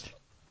playlist.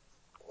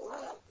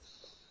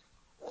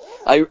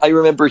 I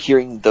remember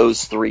hearing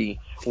those 3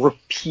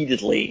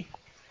 repeatedly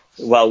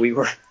while we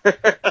were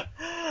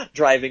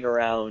driving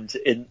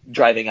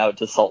out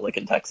to Salt Lake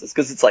in Texas,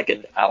 because it's like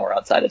an hour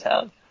outside of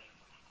town.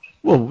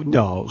 Well,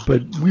 no,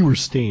 but we were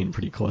staying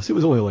pretty close. It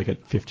was only like a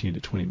 15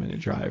 to 20 minute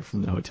drive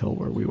from the hotel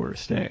where we were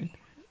staying.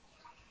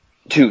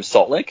 To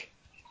Salt Lake?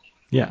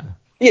 Yeah.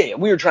 Yeah,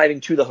 we were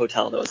driving to the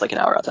hotel, and it was like an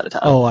hour outside of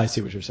town. Oh, I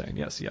see what you're saying.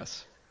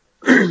 Yes.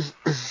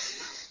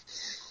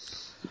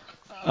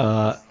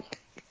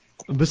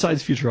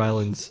 Besides Future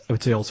Islands, I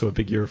would say also a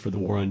big year for the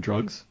war on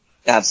drugs.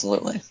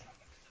 Absolutely.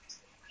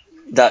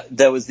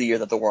 That was the year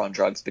that the war on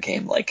drugs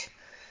became like,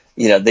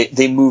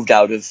 they moved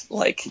out of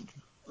like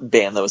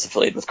band that was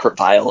affiliated with Kurt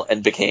Vile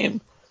and became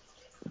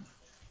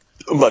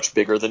much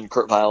bigger than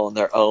Kurt Vile on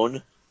their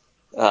own.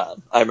 I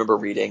remember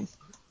reading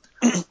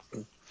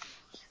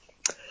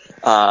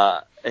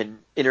an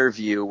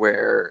interview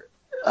where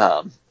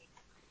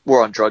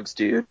War on Drugs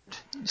dude,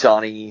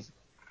 Johnny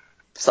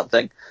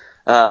something,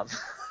 it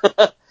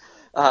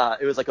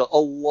was like a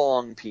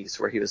long piece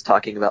where he was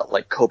talking about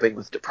like coping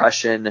with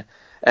depression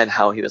and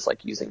how he was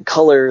like using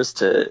colors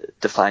to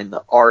define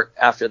the art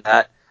after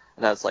that.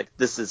 And I was like,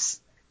 this is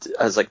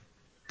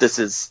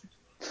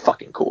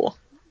fucking cool.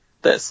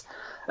 This.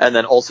 And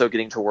then also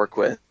getting to work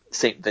with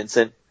St.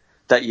 Vincent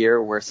that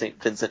year, where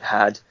St. Vincent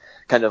had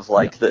kind of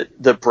like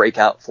the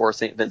breakout for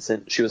St.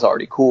 Vincent. She was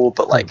already cool,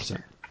 but like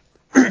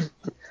 100%.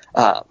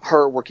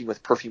 her working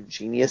with Perfume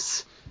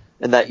Genius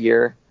in that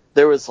year,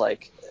 there was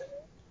like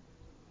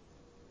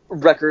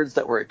records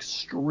that were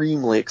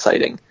extremely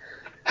exciting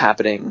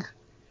happening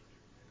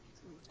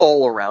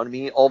all around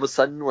me all of a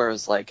sudden, where it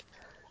was like,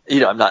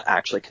 I'm not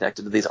actually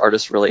connected to these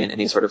artists really in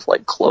any sort of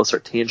like close or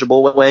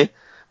tangible way,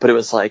 but it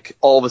was like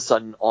all of a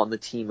sudden on the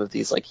team of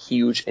these like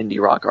huge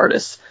indie rock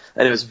artists,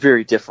 and it was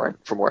very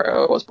different from where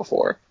I was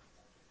before.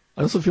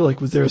 I also feel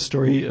like, was there a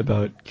story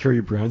about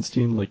Carrie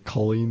Brownstein like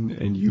calling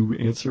and you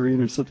answering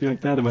or something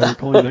like that? Am I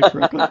recalling that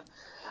correctly?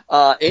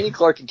 Annie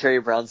Clark and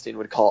Carrie Brownstein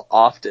would call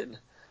often,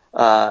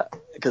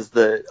 because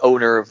the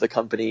owner of the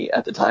company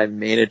at the time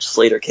managed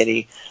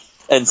Slater-Kinney,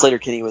 and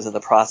Slater-Kinney was in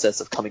the process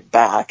of coming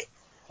back.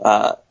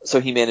 So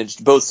he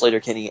managed both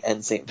Slater-Kinney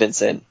and St.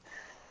 Vincent.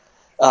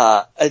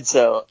 And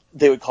so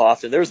they would call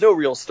often. There was no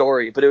real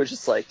story, but it was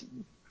just like,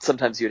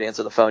 sometimes you would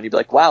answer the phone, you'd be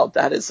like, wow,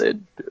 that is a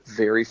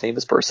very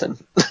famous person.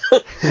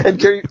 And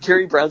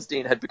Carrie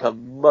Brownstein had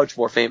become much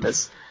more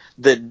famous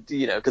than,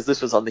 because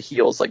this was on the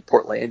heels, like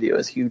Portlandia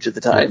was huge at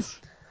the time. Yes.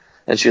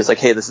 And she was like,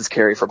 hey, this is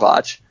Carrie for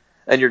Botch.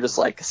 And you're just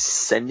like,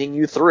 sending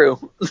you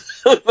through.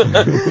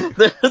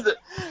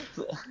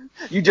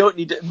 You don't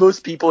need to,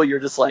 most people you're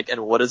just like,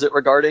 and what is it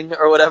regarding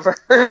or whatever.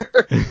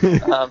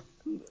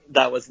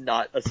 That was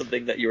not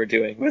something that you were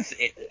doing with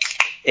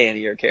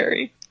Annie or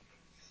Carrie.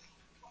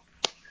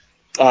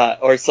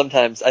 Or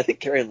sometimes, I think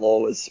Carrie and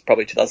Lowell was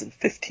probably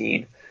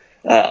 2015.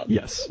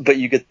 Yes. But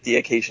you get the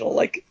occasional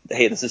like,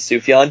 hey, this is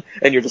Sufjan,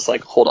 and you're just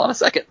like, hold on a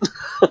second.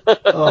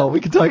 Oh, we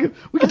could talk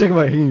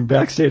about hanging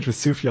backstage with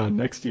Sufjan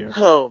next year.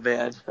 Oh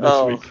man.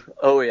 Week.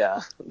 Oh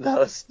yeah. That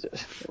was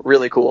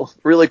really cool.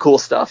 Really cool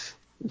stuff.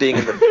 Being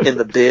in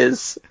the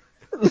biz.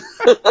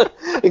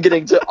 And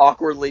getting to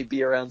awkwardly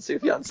be around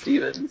Sufjan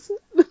Stevens.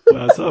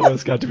 Well, some of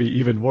us got to be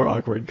even more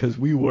awkward because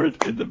we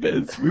weren't in the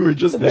biz. We were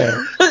just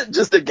there.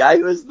 Just a guy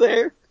who was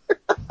there.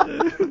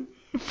 I'm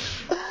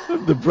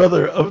the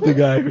brother of the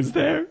guy who's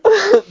there.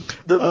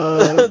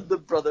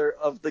 The brother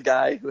of the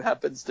guy who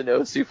happens to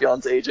know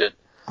Sufjan's agent.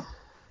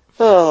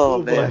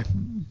 Oh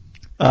man.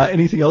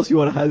 Anything else you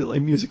want to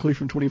highlight musically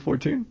from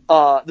 2014?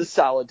 The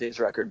Salad Days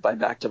record by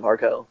Mac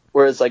DeMarco.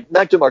 Whereas like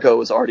Mac DeMarco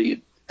was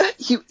already,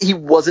 he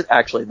wasn't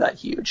actually that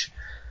huge.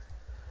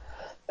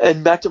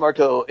 And Mac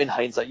DeMarco, in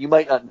hindsight, you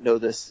might not know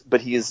this,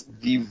 but he is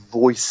the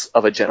voice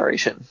of a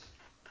generation.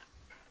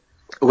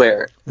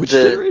 Which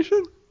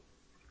generation?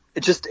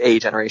 It's just a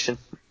generation.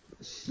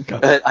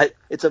 Okay.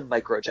 It's a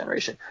micro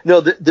generation. No,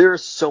 there are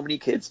so many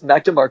kids.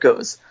 Mac DeMarco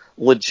is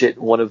legit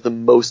one of the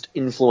most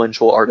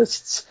influential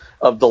artists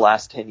of the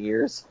last 10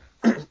 years.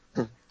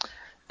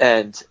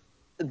 And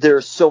there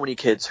are so many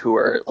kids who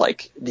are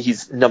like,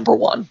 he's number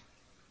one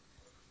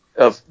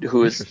of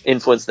who has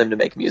influenced them to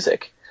make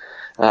music.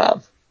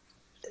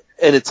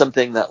 And it's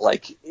something that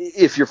like,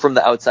 if you're from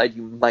the outside,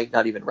 you might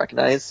not even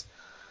recognize.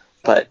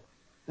 But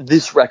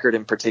this record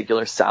in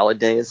particular, Salad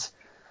Days,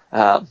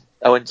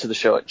 I went to the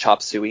show at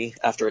Chop Suey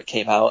after it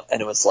came out,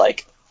 and it was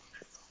like,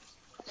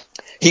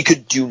 He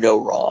could do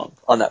no wrong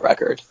on that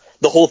record.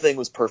 The whole thing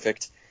was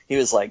perfect. He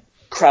was like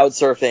crowd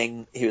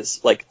surfing. He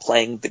was like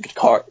playing the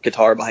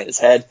guitar behind his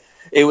head.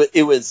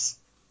 It was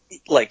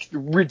like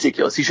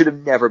ridiculous. He should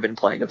have never been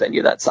playing a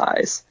venue that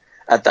size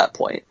at that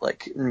point.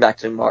 Like Mac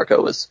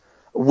DeMarco was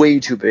way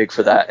too big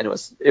for that, and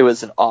it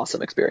was an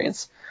awesome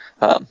experience.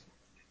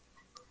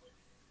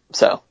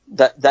 So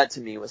that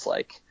to me was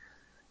like,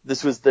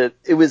 it was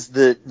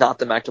the not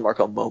the Mac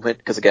DeMarco moment,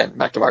 because again,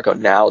 Mac DeMarco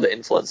now the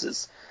influence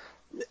is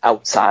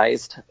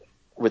outsized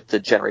with the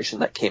generation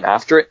that came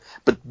after it,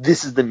 but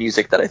this is the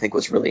music that I think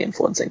was really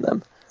influencing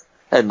them,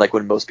 and like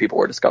when most people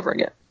were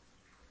discovering it.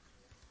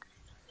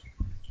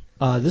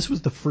 This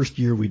was the first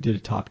year we did a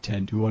top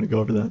 10. Do we want to go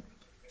over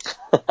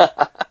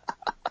that?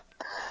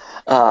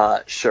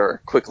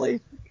 Sure,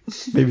 quickly.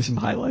 Maybe some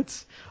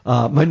highlights.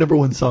 My number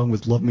one song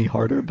was Love Me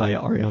Harder by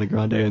Ariana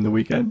Grande and The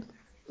Weeknd.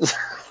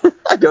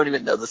 I don't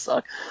even know the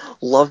song.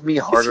 Love Me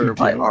Harder Yes,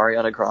 by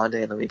Ariana Grande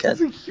and The Weeknd.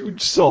 It's a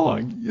huge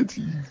song. You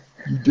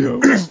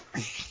do.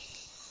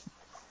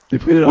 They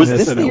played it on Was SNL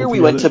this the year we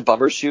together. went to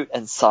Bumbershoot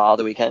and saw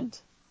The Weeknd?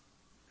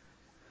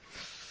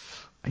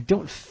 I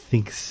don't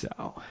think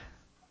so.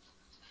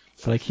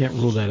 But I can't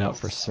rule that out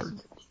for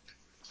certain.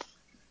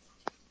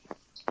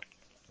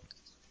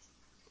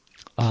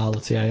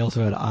 Let's see. I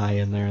also had I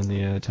in there in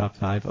the top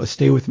 5. Oh,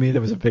 Stay With Me.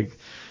 That was a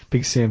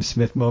big Sam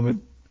Smith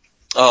moment.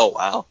 Oh,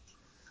 wow.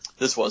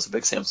 This was a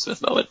big Sam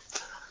Smith moment.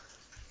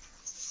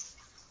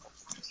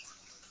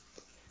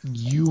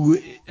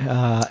 You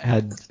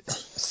had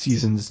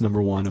Seasons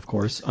number 1, of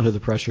course. Under the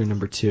Pressure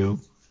number 2.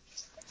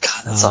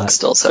 God, that song's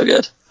still so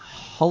good.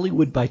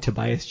 Hollywood by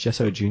Tobias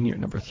Jesso Jr.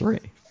 number 3.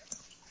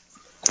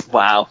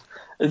 Wow.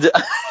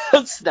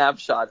 A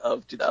snapshot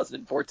of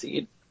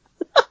 2014.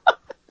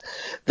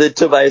 The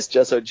Tobias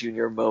Jesso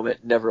Jr.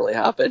 moment never really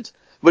happened.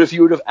 But if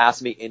you would have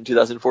asked me in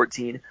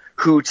 2014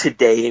 who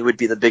today would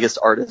be the biggest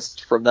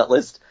artist from that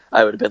list,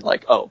 I would have been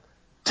like, oh,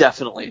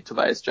 definitely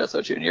Tobias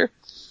Jesso Jr.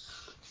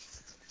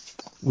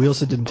 We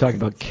also didn't talk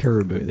about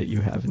Caribou that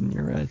you have in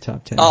your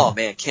top 10. Oh,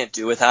 man, can't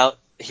do without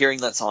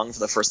hearing that song for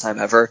the first time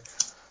ever.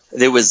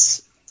 It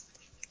was...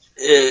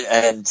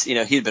 And, you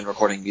know, he had been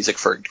recording music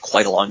for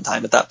quite a long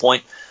time at that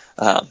point.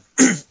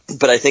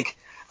 But I think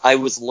I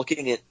was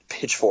looking at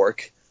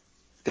Pitchfork,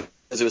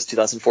 because it was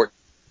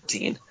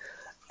 2014,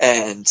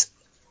 and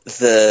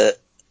the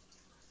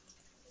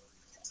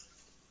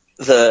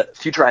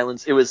Future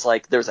Islands, it was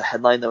like, there was a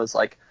headline that was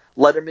like,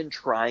 Letterman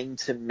trying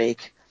to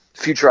make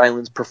Future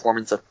Islands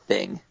performance a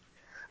thing.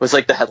 It was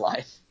like the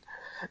headline.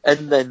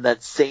 And then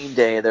that same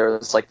day, there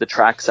was like the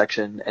track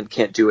section and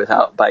Can't Do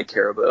Without by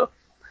Caribou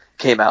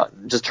came out,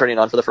 and just turning it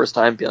on for the first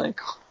time, being like,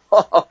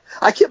 oh,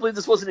 I can't believe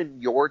this wasn't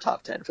in your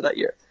top 10 for that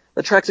year.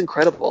 The track's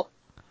incredible.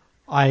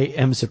 I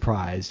am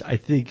surprised. I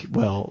think,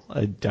 well,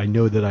 I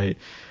know that I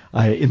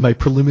in my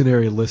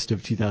preliminary list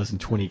of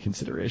 2020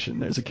 consideration,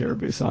 there's a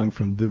Caribou song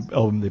from the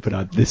album they put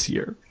out this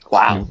year.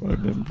 Wow. I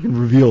can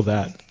reveal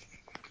that.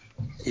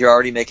 You're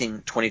already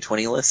making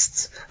 2020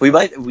 lists?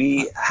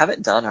 We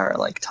haven't done our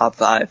like top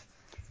 5.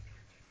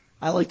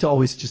 I like to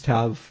always just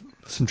have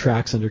some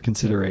tracks under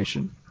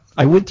consideration.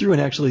 I went through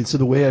and actually, so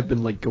the way I've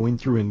been like going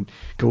through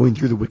the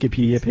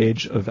Wikipedia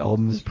page of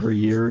albums per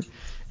year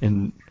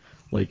and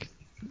like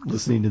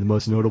listening to the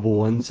most notable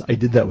ones, I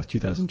did that with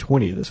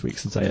 2020 this week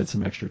since I had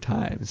some extra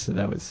time. So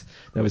that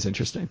was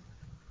interesting.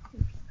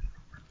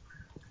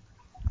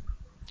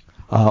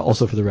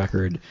 Also, for the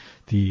record,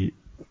 the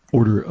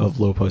order of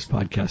Low Post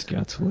podcast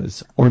guests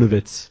was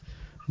Ornovitz,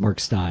 Mark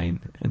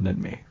Stein, and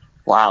then me.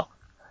 Wow.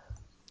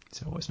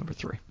 So it was number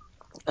 3.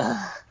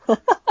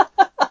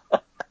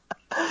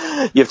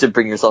 You have to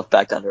bring yourself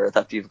back down to earth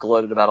after you've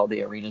gloated about all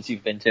the arenas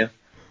you've been to.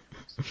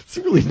 It's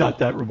really not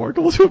that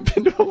remarkable to have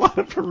been to a lot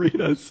of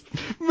arenas.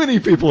 Many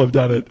people have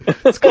done it.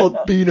 It's called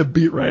being a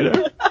beat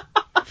writer.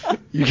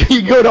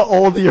 You go to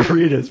all the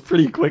arenas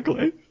pretty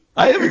quickly.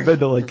 I haven't been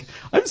to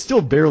I'm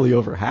still barely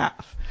over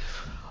half.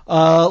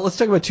 Let's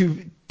talk about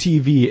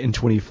TV in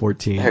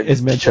 2014.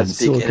 As mentioned,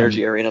 Chesapeake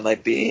Energy Arena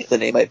the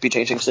name might be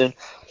changing soon.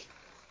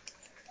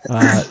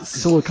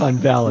 Silicon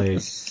Valley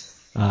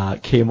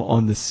came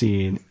on the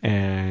scene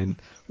and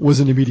was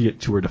an immediate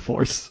tour de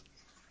force.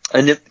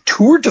 A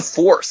tour de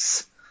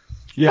force?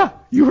 Yeah,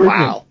 you heard me.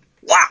 Wow.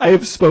 I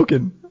have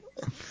spoken.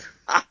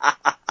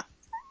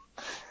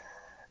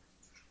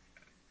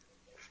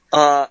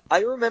 I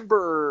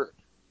remember,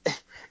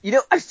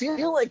 I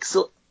feel like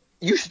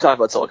you should talk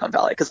about Silicon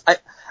Valley, because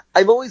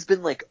I've always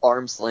been like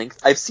arm's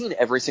length. I've seen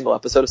every single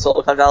episode of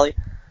Silicon Valley,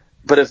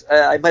 but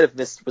I might have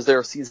missed, was there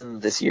a season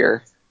this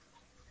year?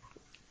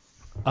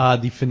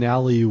 The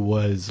finale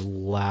was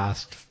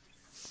last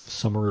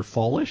summer,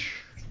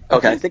 fallish.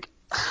 Okay, I think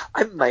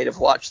I might have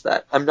watched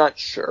that. I'm not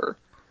sure.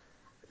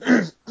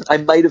 I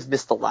might have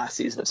missed the last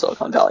season of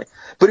Silicon Valley,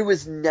 but it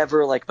was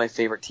never like my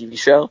favorite TV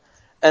show,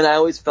 and I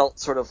always felt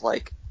sort of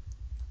like,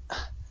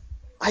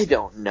 I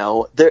don't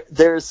know.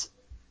 There's.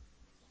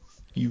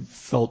 You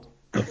felt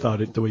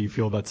about it the way you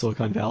feel about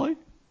Silicon Valley?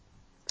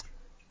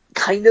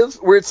 Kind of,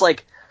 where it's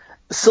like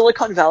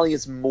Silicon Valley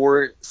is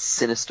more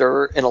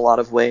sinister in a lot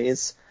of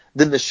ways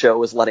than the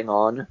show is letting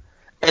on.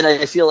 And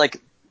I feel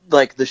like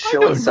the show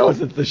I don't itself.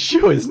 know that the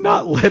show is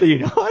not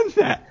letting on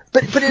that.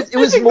 But it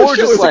was I think more the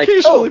show just is like,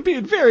 occasionally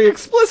being very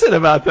explicit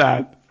about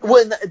that.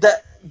 when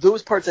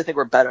those parts I think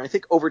were better. I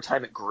think over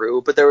time it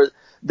grew, but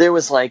there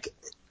was like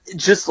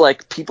just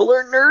like people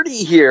are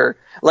nerdy here.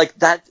 Like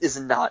that is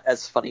not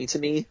as funny to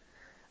me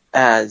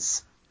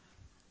as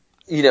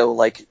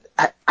like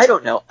I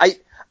don't know.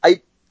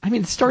 I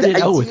mean, it started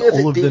out with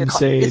all of them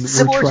saying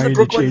we're trying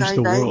to change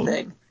the world.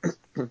 Thing.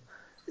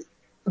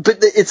 But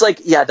it's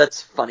like, yeah,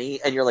 that's funny,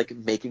 and you're like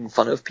making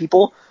fun of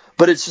people,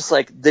 but it's just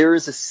like there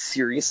is a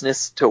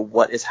seriousness to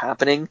what is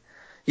happening,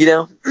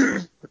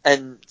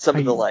 and some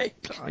of the like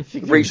I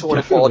think racial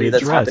inequality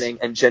that's happening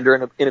and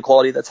gender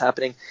inequality that's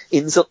happening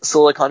in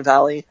Silicon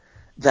Valley.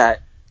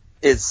 That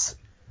is,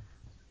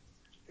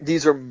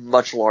 these are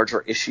much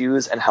larger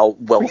issues, and how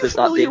wealth is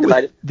not being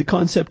divided. The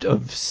concept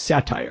of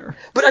satire.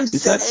 But I'm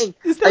saying,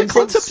 is that a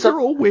concept you're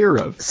aware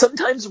of?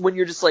 Sometimes when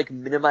you're just like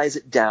minimize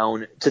it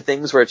down to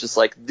things where it's just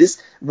like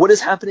this, what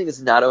is happening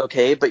is not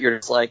okay, but you're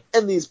just like,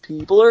 and these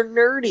people are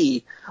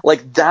nerdy.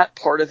 Like that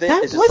part of it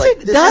is just like,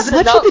 this isn't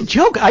much enough. of a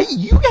joke.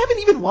 You haven't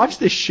even watched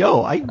this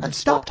show. I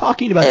stopped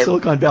talking about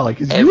Silicon Valley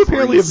because you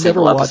apparently have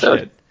never watched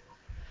it.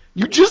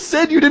 You just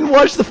said you didn't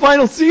watch the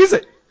final season.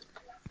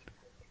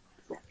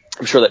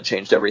 I'm sure that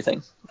changed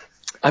everything.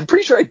 I'm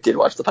pretty sure I did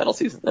watch the final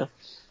season, though.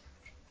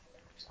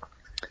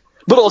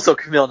 But also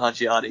Kumail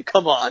Nanjiani,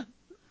 come on.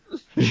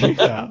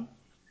 Yeah.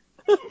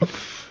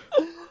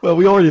 Well,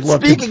 we already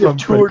loved him from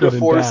Tour de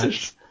Franklin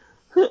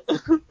and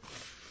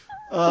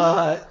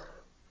Bash.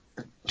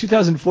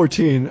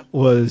 2014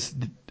 was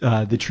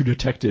the True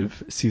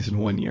Detective season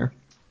 1 year.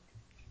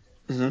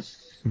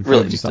 Mm-hmm.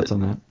 Really, any thoughts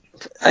on that?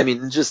 I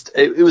mean,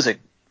 it was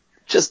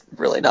just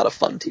really not a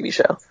fun TV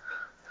show.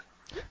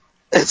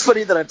 It's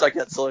funny that I'm talking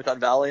about Silicon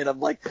Valley and I'm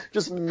like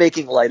just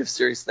making light of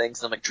serious things.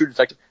 And I'm like, True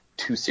Detective,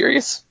 too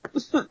serious.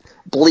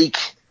 Bleak.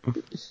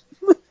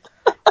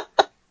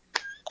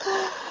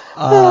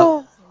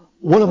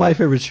 One of my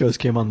favorite shows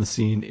came on the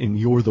scene in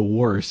You're the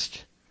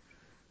Worst,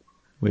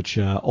 which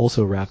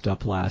also wrapped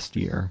up last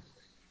year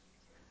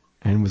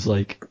and was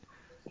like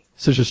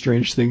such a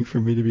strange thing for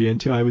me to be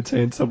into, I would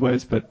say, in some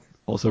ways, but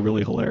also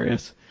really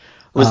hilarious.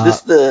 Was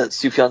this the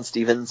Sufjan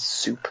Stevens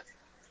Soup?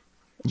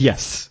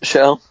 Yes.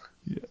 Show?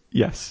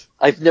 Yes.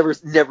 I've never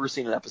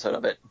seen an episode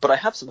of it, but I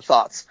have some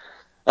thoughts.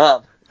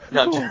 No,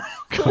 I'm joking.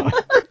 God.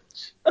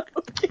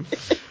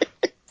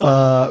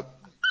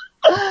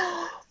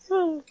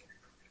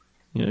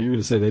 Yeah, you're going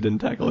to say they didn't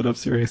tackle enough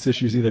serious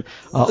issues either.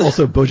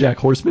 Also, BoJack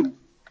Horseman.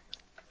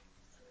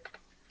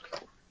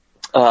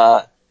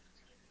 I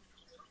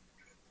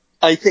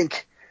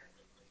think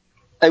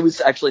I was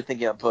actually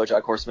thinking of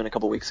BoJack Horseman a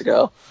couple weeks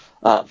ago,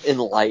 in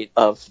light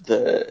of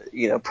the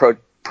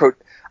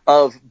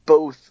of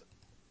both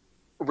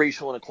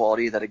racial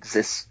inequality that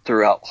exists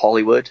throughout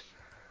Hollywood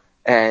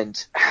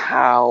and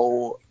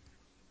how,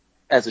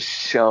 as a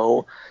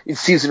show, in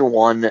season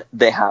 1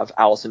 they have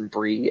Alison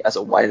Brie as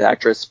a white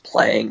actress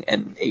playing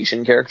an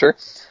Asian character,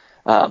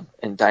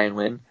 and Diane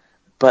Wynn,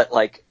 but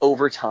like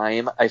over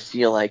time I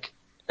feel like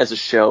as a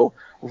show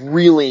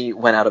really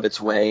went out of its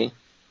way.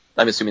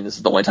 I'm assuming this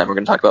is the only time we're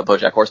going to talk about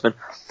BoJack Horseman.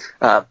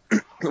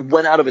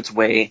 Went out of its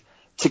way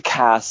to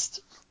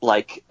cast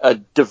like a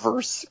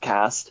diverse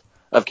cast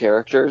of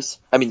characters.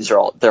 I mean, they're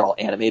all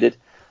animated,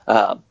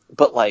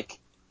 but like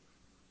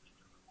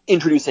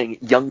introducing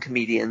young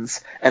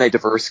comedians and a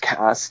diverse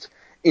cast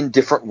in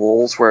different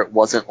roles where it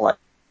wasn't like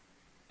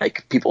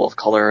people of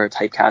color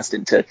typecast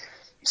into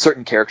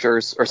certain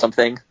characters or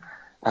something.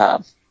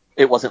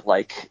 It wasn't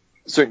like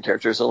certain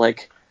characters are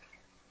like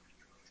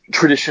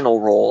traditional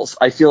roles.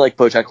 I feel like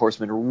BoJack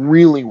Horseman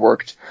really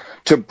worked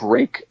to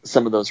break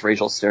some of those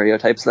racial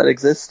stereotypes that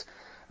exist,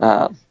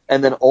 and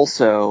then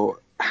also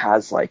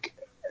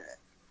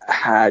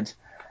had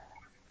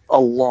a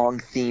long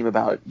theme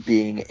about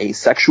being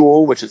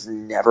asexual, which has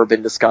never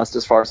been discussed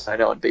as far as I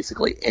know in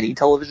basically any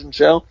television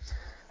show.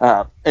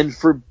 And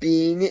for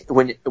being,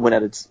 when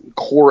at its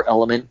core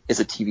element is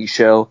a TV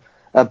show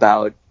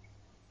about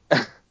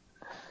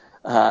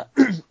an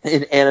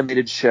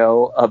animated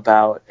show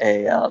about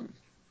a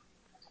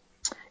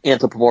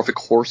anthropomorphic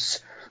horse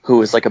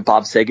who is like a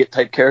Bob Saget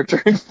type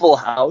character in Full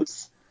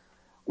House.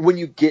 When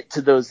you get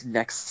to those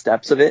next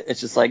steps of it,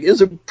 it's just like, it was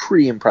a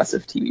pretty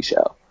impressive TV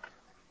show.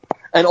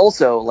 And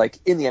also, like,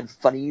 in the end,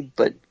 funny,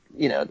 but,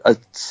 a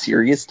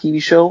serious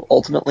TV show,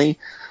 ultimately.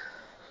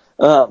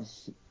 And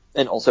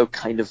also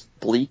kind of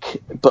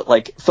bleak, but,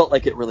 like, felt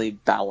like it really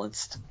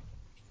balanced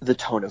the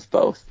tone of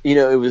both.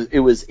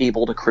 It was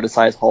able to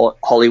criticize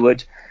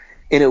Hollywood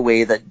in a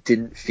way that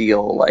didn't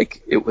feel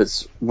like it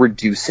was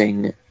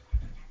reducing.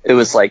 It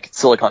was like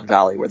Silicon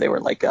Valley, where they were,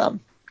 like,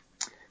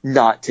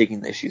 not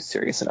taking the issues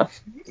serious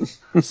enough.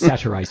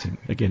 Satirizing,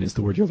 again, is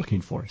the word you're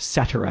looking for.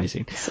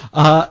 Satirizing.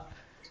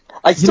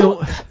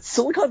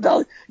 Silicon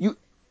Valley.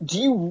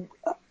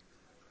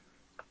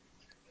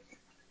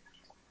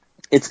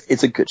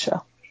 It's a good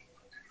show.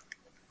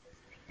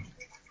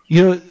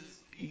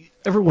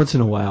 Every once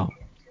in a while,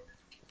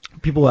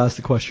 people ask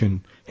the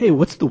question, hey,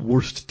 what's the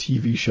worst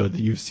TV show that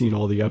you've seen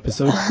all the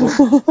episodes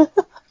for?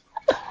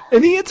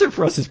 And the answer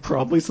for us is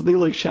probably something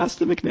like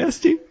Shasta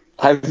McNasty.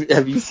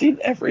 Have you seen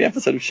every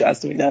episode of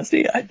Shasta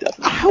McNasty? I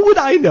definitely. How would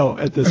I know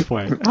at this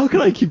point? How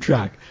can I keep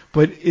track?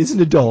 But as an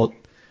adult,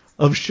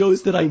 of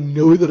shows that I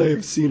know that I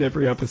have seen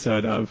every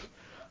episode of,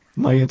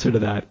 my answer to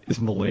that is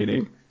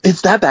Mulaney.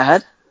 It's that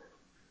bad?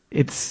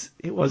 It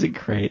wasn't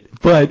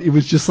great, but it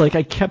was just like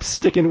I kept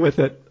sticking with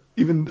it.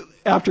 Even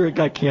after it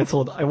got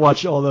canceled, I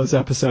watched all those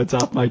episodes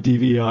off my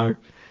DVR.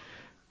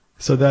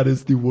 So that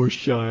is the worst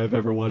show I've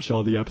ever watched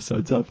all the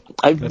episodes of.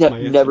 I've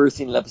never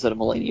seen an episode of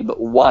Mulaney, but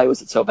why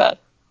was it so bad?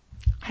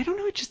 I don't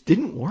know, it just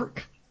didn't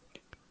work.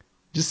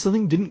 Just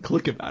something didn't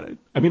click about it.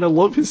 I mean, I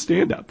love his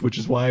stand-up, which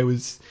is why I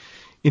was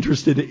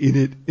interested in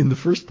it in the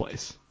first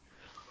place.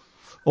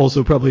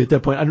 Also, probably at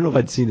that point, I don't know if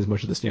I'd seen as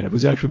much of the stand-up. It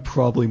was actually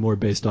probably more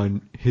based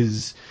on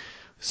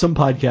some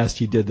podcast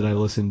he did that I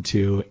listened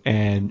to,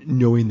 and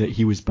knowing that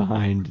he was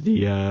behind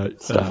the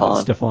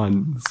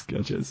Stefan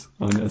sketches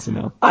on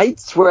SNL. I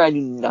swear I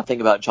knew nothing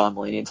about John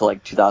Mulaney until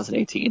like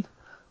 2018.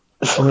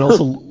 I mean,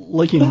 also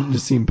liking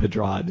Nasim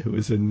Pedrad, who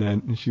was in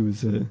that. She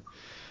was a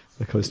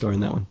co-star in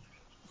that one.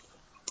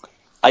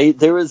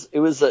 It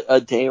was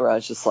a day where I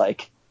was just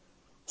like,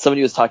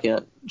 somebody was talking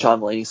about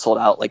John Mulaney sold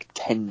out like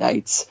 10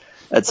 nights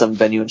at some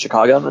venue in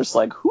Chicago, and I was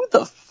like, who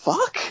the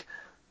fuck?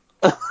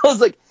 I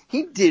was like,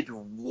 he did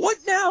what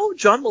now?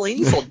 John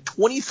Mulaney sold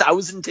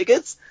 20,000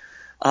 tickets?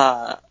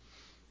 And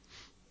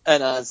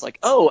I was like,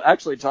 oh,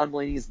 actually, John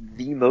Mulaney is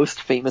the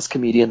most famous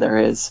comedian there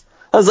is.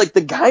 I was like,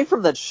 the guy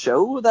from that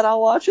show that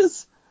Al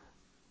watches?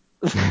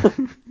 I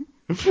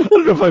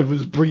don't know if I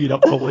was bringing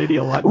up Mulaney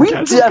a lot. We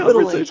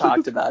definitely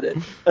talked about it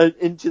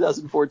in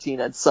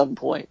 2014 at some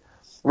point,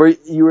 where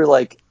you were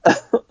like,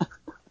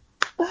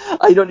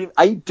 I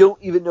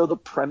don't even know the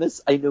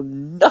premise. I know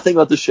nothing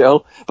about the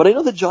show, but I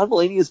know that John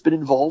Mulaney has been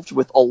involved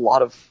with a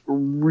lot of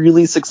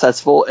really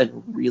successful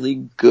and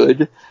really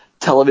good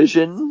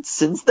television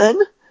since then.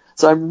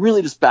 So I'm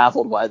really just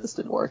baffled why this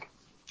didn't work.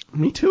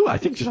 Me too. I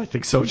think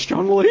so. It's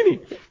John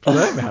Mulaney, for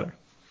that matter.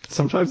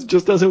 Sometimes it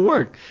just doesn't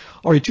work.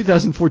 All right,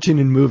 2014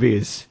 in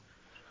movies.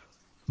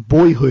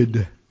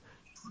 Boyhood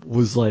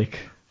was like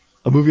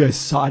a movie I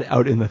sought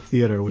out in the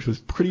theater, which was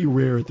pretty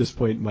rare at this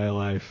point in my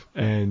life,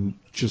 and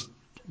just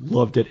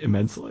loved it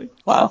immensely.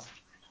 Wow.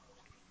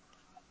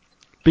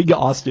 Big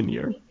Austin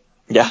year.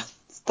 Yeah,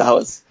 that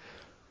was.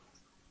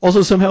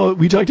 Also, somehow,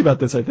 we talked about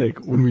this, I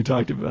think, when we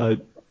talked about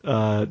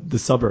The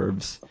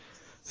Suburbs.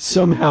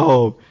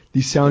 Somehow,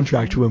 the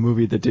soundtrack to a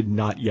movie that did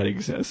not yet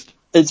exist.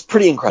 It's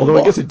pretty incredible.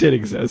 Although I guess it did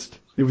exist.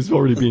 It was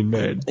already being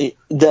made. They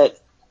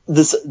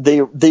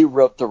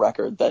wrote the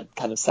record that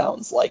kind of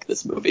sounds like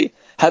this movie.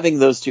 Having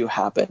those two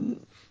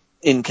happen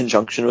in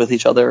conjunction with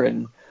each other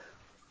in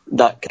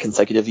not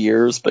consecutive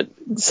years, but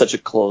such a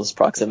close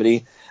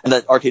proximity, and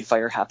that Arcade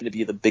Fire happened to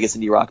be the biggest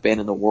indie rock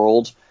band in the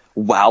world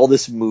while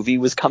this movie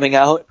was coming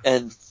out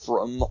and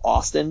from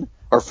Austin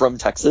or from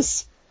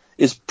Texas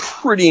is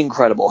pretty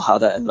incredible how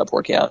that ended up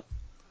working out.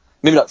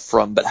 Maybe not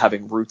from, but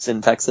having roots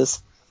in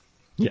Texas.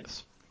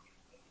 Yes.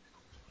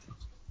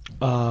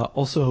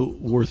 Also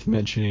worth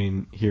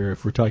mentioning here,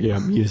 if we're talking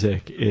about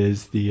music,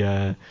 is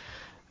the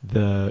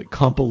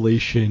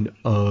compilation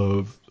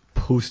of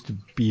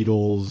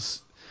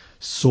post-Beatles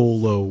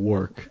solo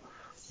work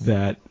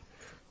that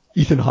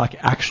Ethan Hawke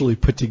actually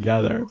put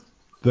together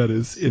that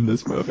is in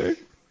this movie.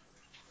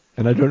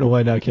 And I don't know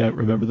why now I can't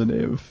remember the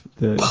name of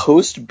the...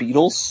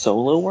 Post-Beatles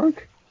solo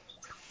work?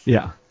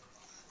 Yeah.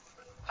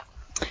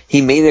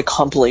 He made a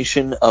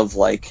compilation of,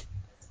 like,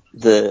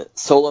 the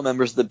solo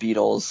members of the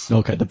Beatles.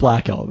 Okay, the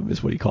Black Album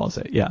is what he calls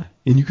it, yeah.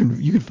 And you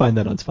can find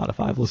that on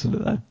Spotify. I've listened to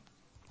that.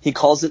 He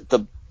calls it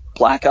the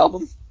Black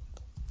Album?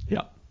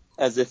 Yeah.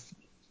 As if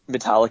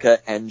Metallica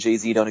and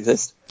Jay-Z don't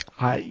exist?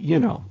 I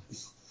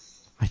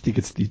think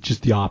it's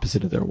just the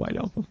opposite of their White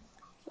Album.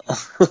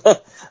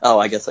 Oh,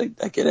 I guess I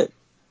get it.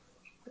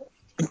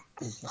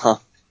 Huh.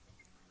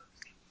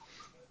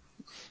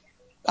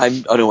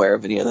 I'm unaware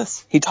of any of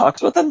this. He talks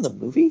about that in the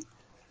movie?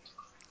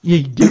 Yeah,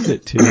 he gives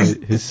it to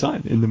his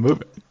son in the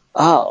movie.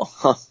 Oh,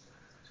 huh.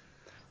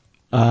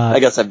 I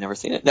guess I've never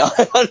seen it. No,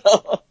 I don't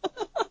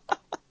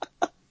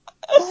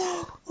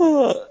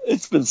know.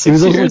 It's been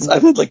 6 years.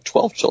 I've had like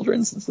 12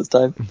 children since this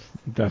time.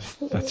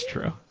 That's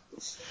true.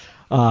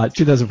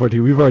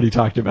 2014, we've already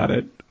talked about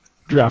it.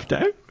 Draft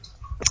Day.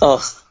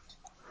 Oh,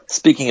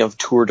 speaking of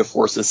tour de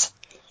forces.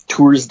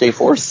 Tours de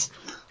force.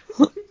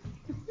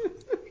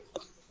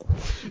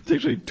 It's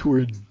actually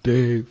Tour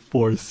de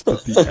Force,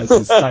 but the S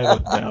is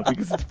silent now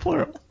because it's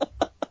plural.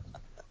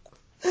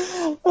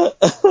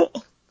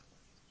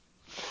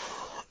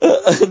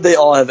 They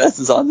all have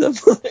S's on them,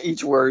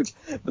 each word,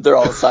 but they're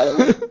all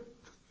silent.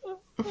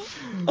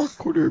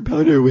 Quarter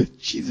pounder with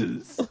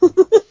cheeses.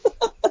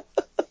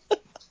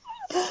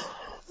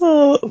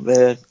 Oh,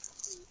 man.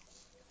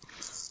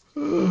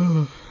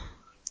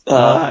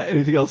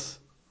 Anything else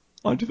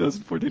on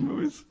 2014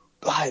 movies?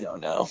 I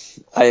don't know.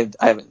 I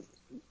haven't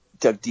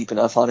dug deep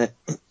enough on it.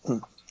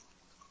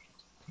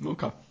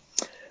 Okay.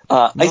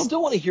 I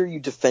still want to hear you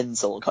defend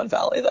Silicon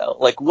Valley, though.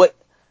 Like, what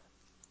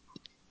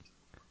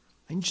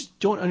I just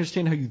don't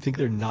understand how you think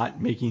they're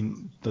not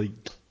making, like,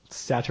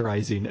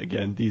 satirizing,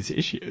 again, these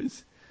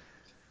issues.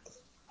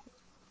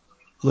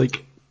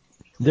 Like,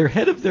 their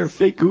head of their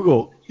fake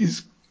Google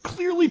is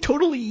clearly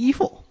totally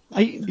evil.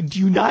 Do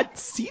you not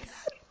see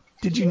that?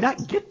 Did you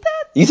not get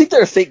that? You think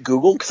they're a fake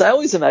Google? Because I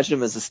always imagine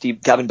him as a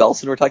Gavin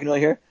Belson we're talking about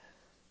here.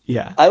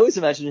 Yeah. I always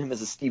imagine him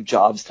as a Steve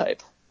Jobs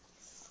type.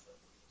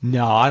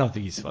 No, I don't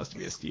think he's supposed to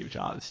be a Steve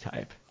Jobs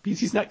type.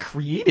 Because he's not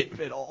creative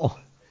at all.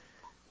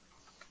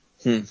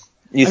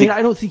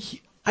 I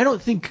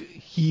don't think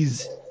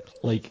he's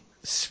like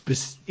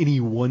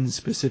any one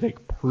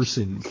specific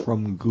person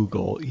from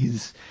Google.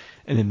 He's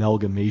an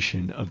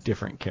amalgamation of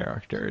different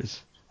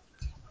characters.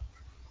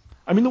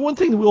 I mean, the one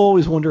thing that we'll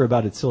always wonder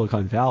about at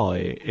Silicon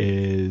Valley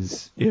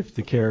is if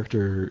the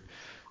character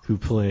who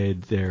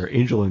played their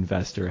angel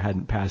investor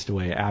hadn't passed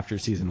away after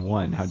season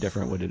 1, how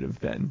different would it have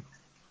been?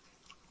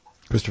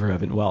 Christopher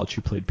Evan Welch,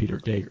 who played Peter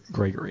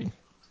Gregory.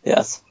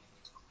 Yes.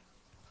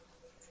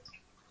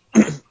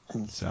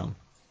 So.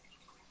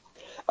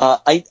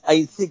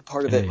 I think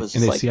part of it was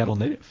just a like Seattle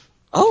native.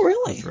 Oh,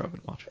 really? Christopher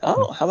Evan Welch.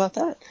 Oh, how about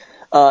that?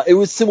 It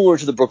was similar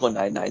to the Brooklyn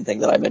Nine-Nine thing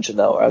that I mentioned,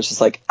 though. Where I was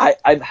just like,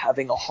 I'm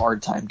having a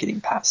hard time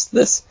getting past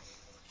this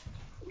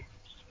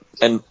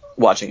and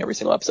watching every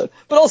single episode.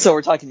 But also,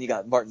 we're talking, you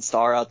got Martin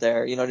Starr out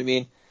there, you know what I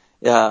mean?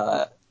 You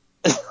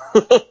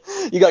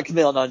got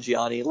Kumail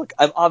Nanjiani. Look,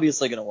 I'm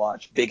obviously going to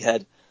watch Big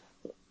Head.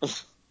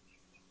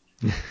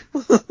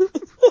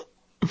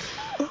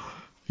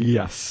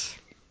 Yes.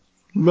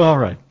 All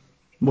right.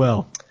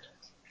 Well,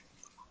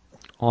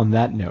 on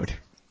that note.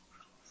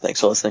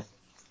 Thanks for listening.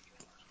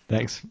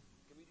 Thanks.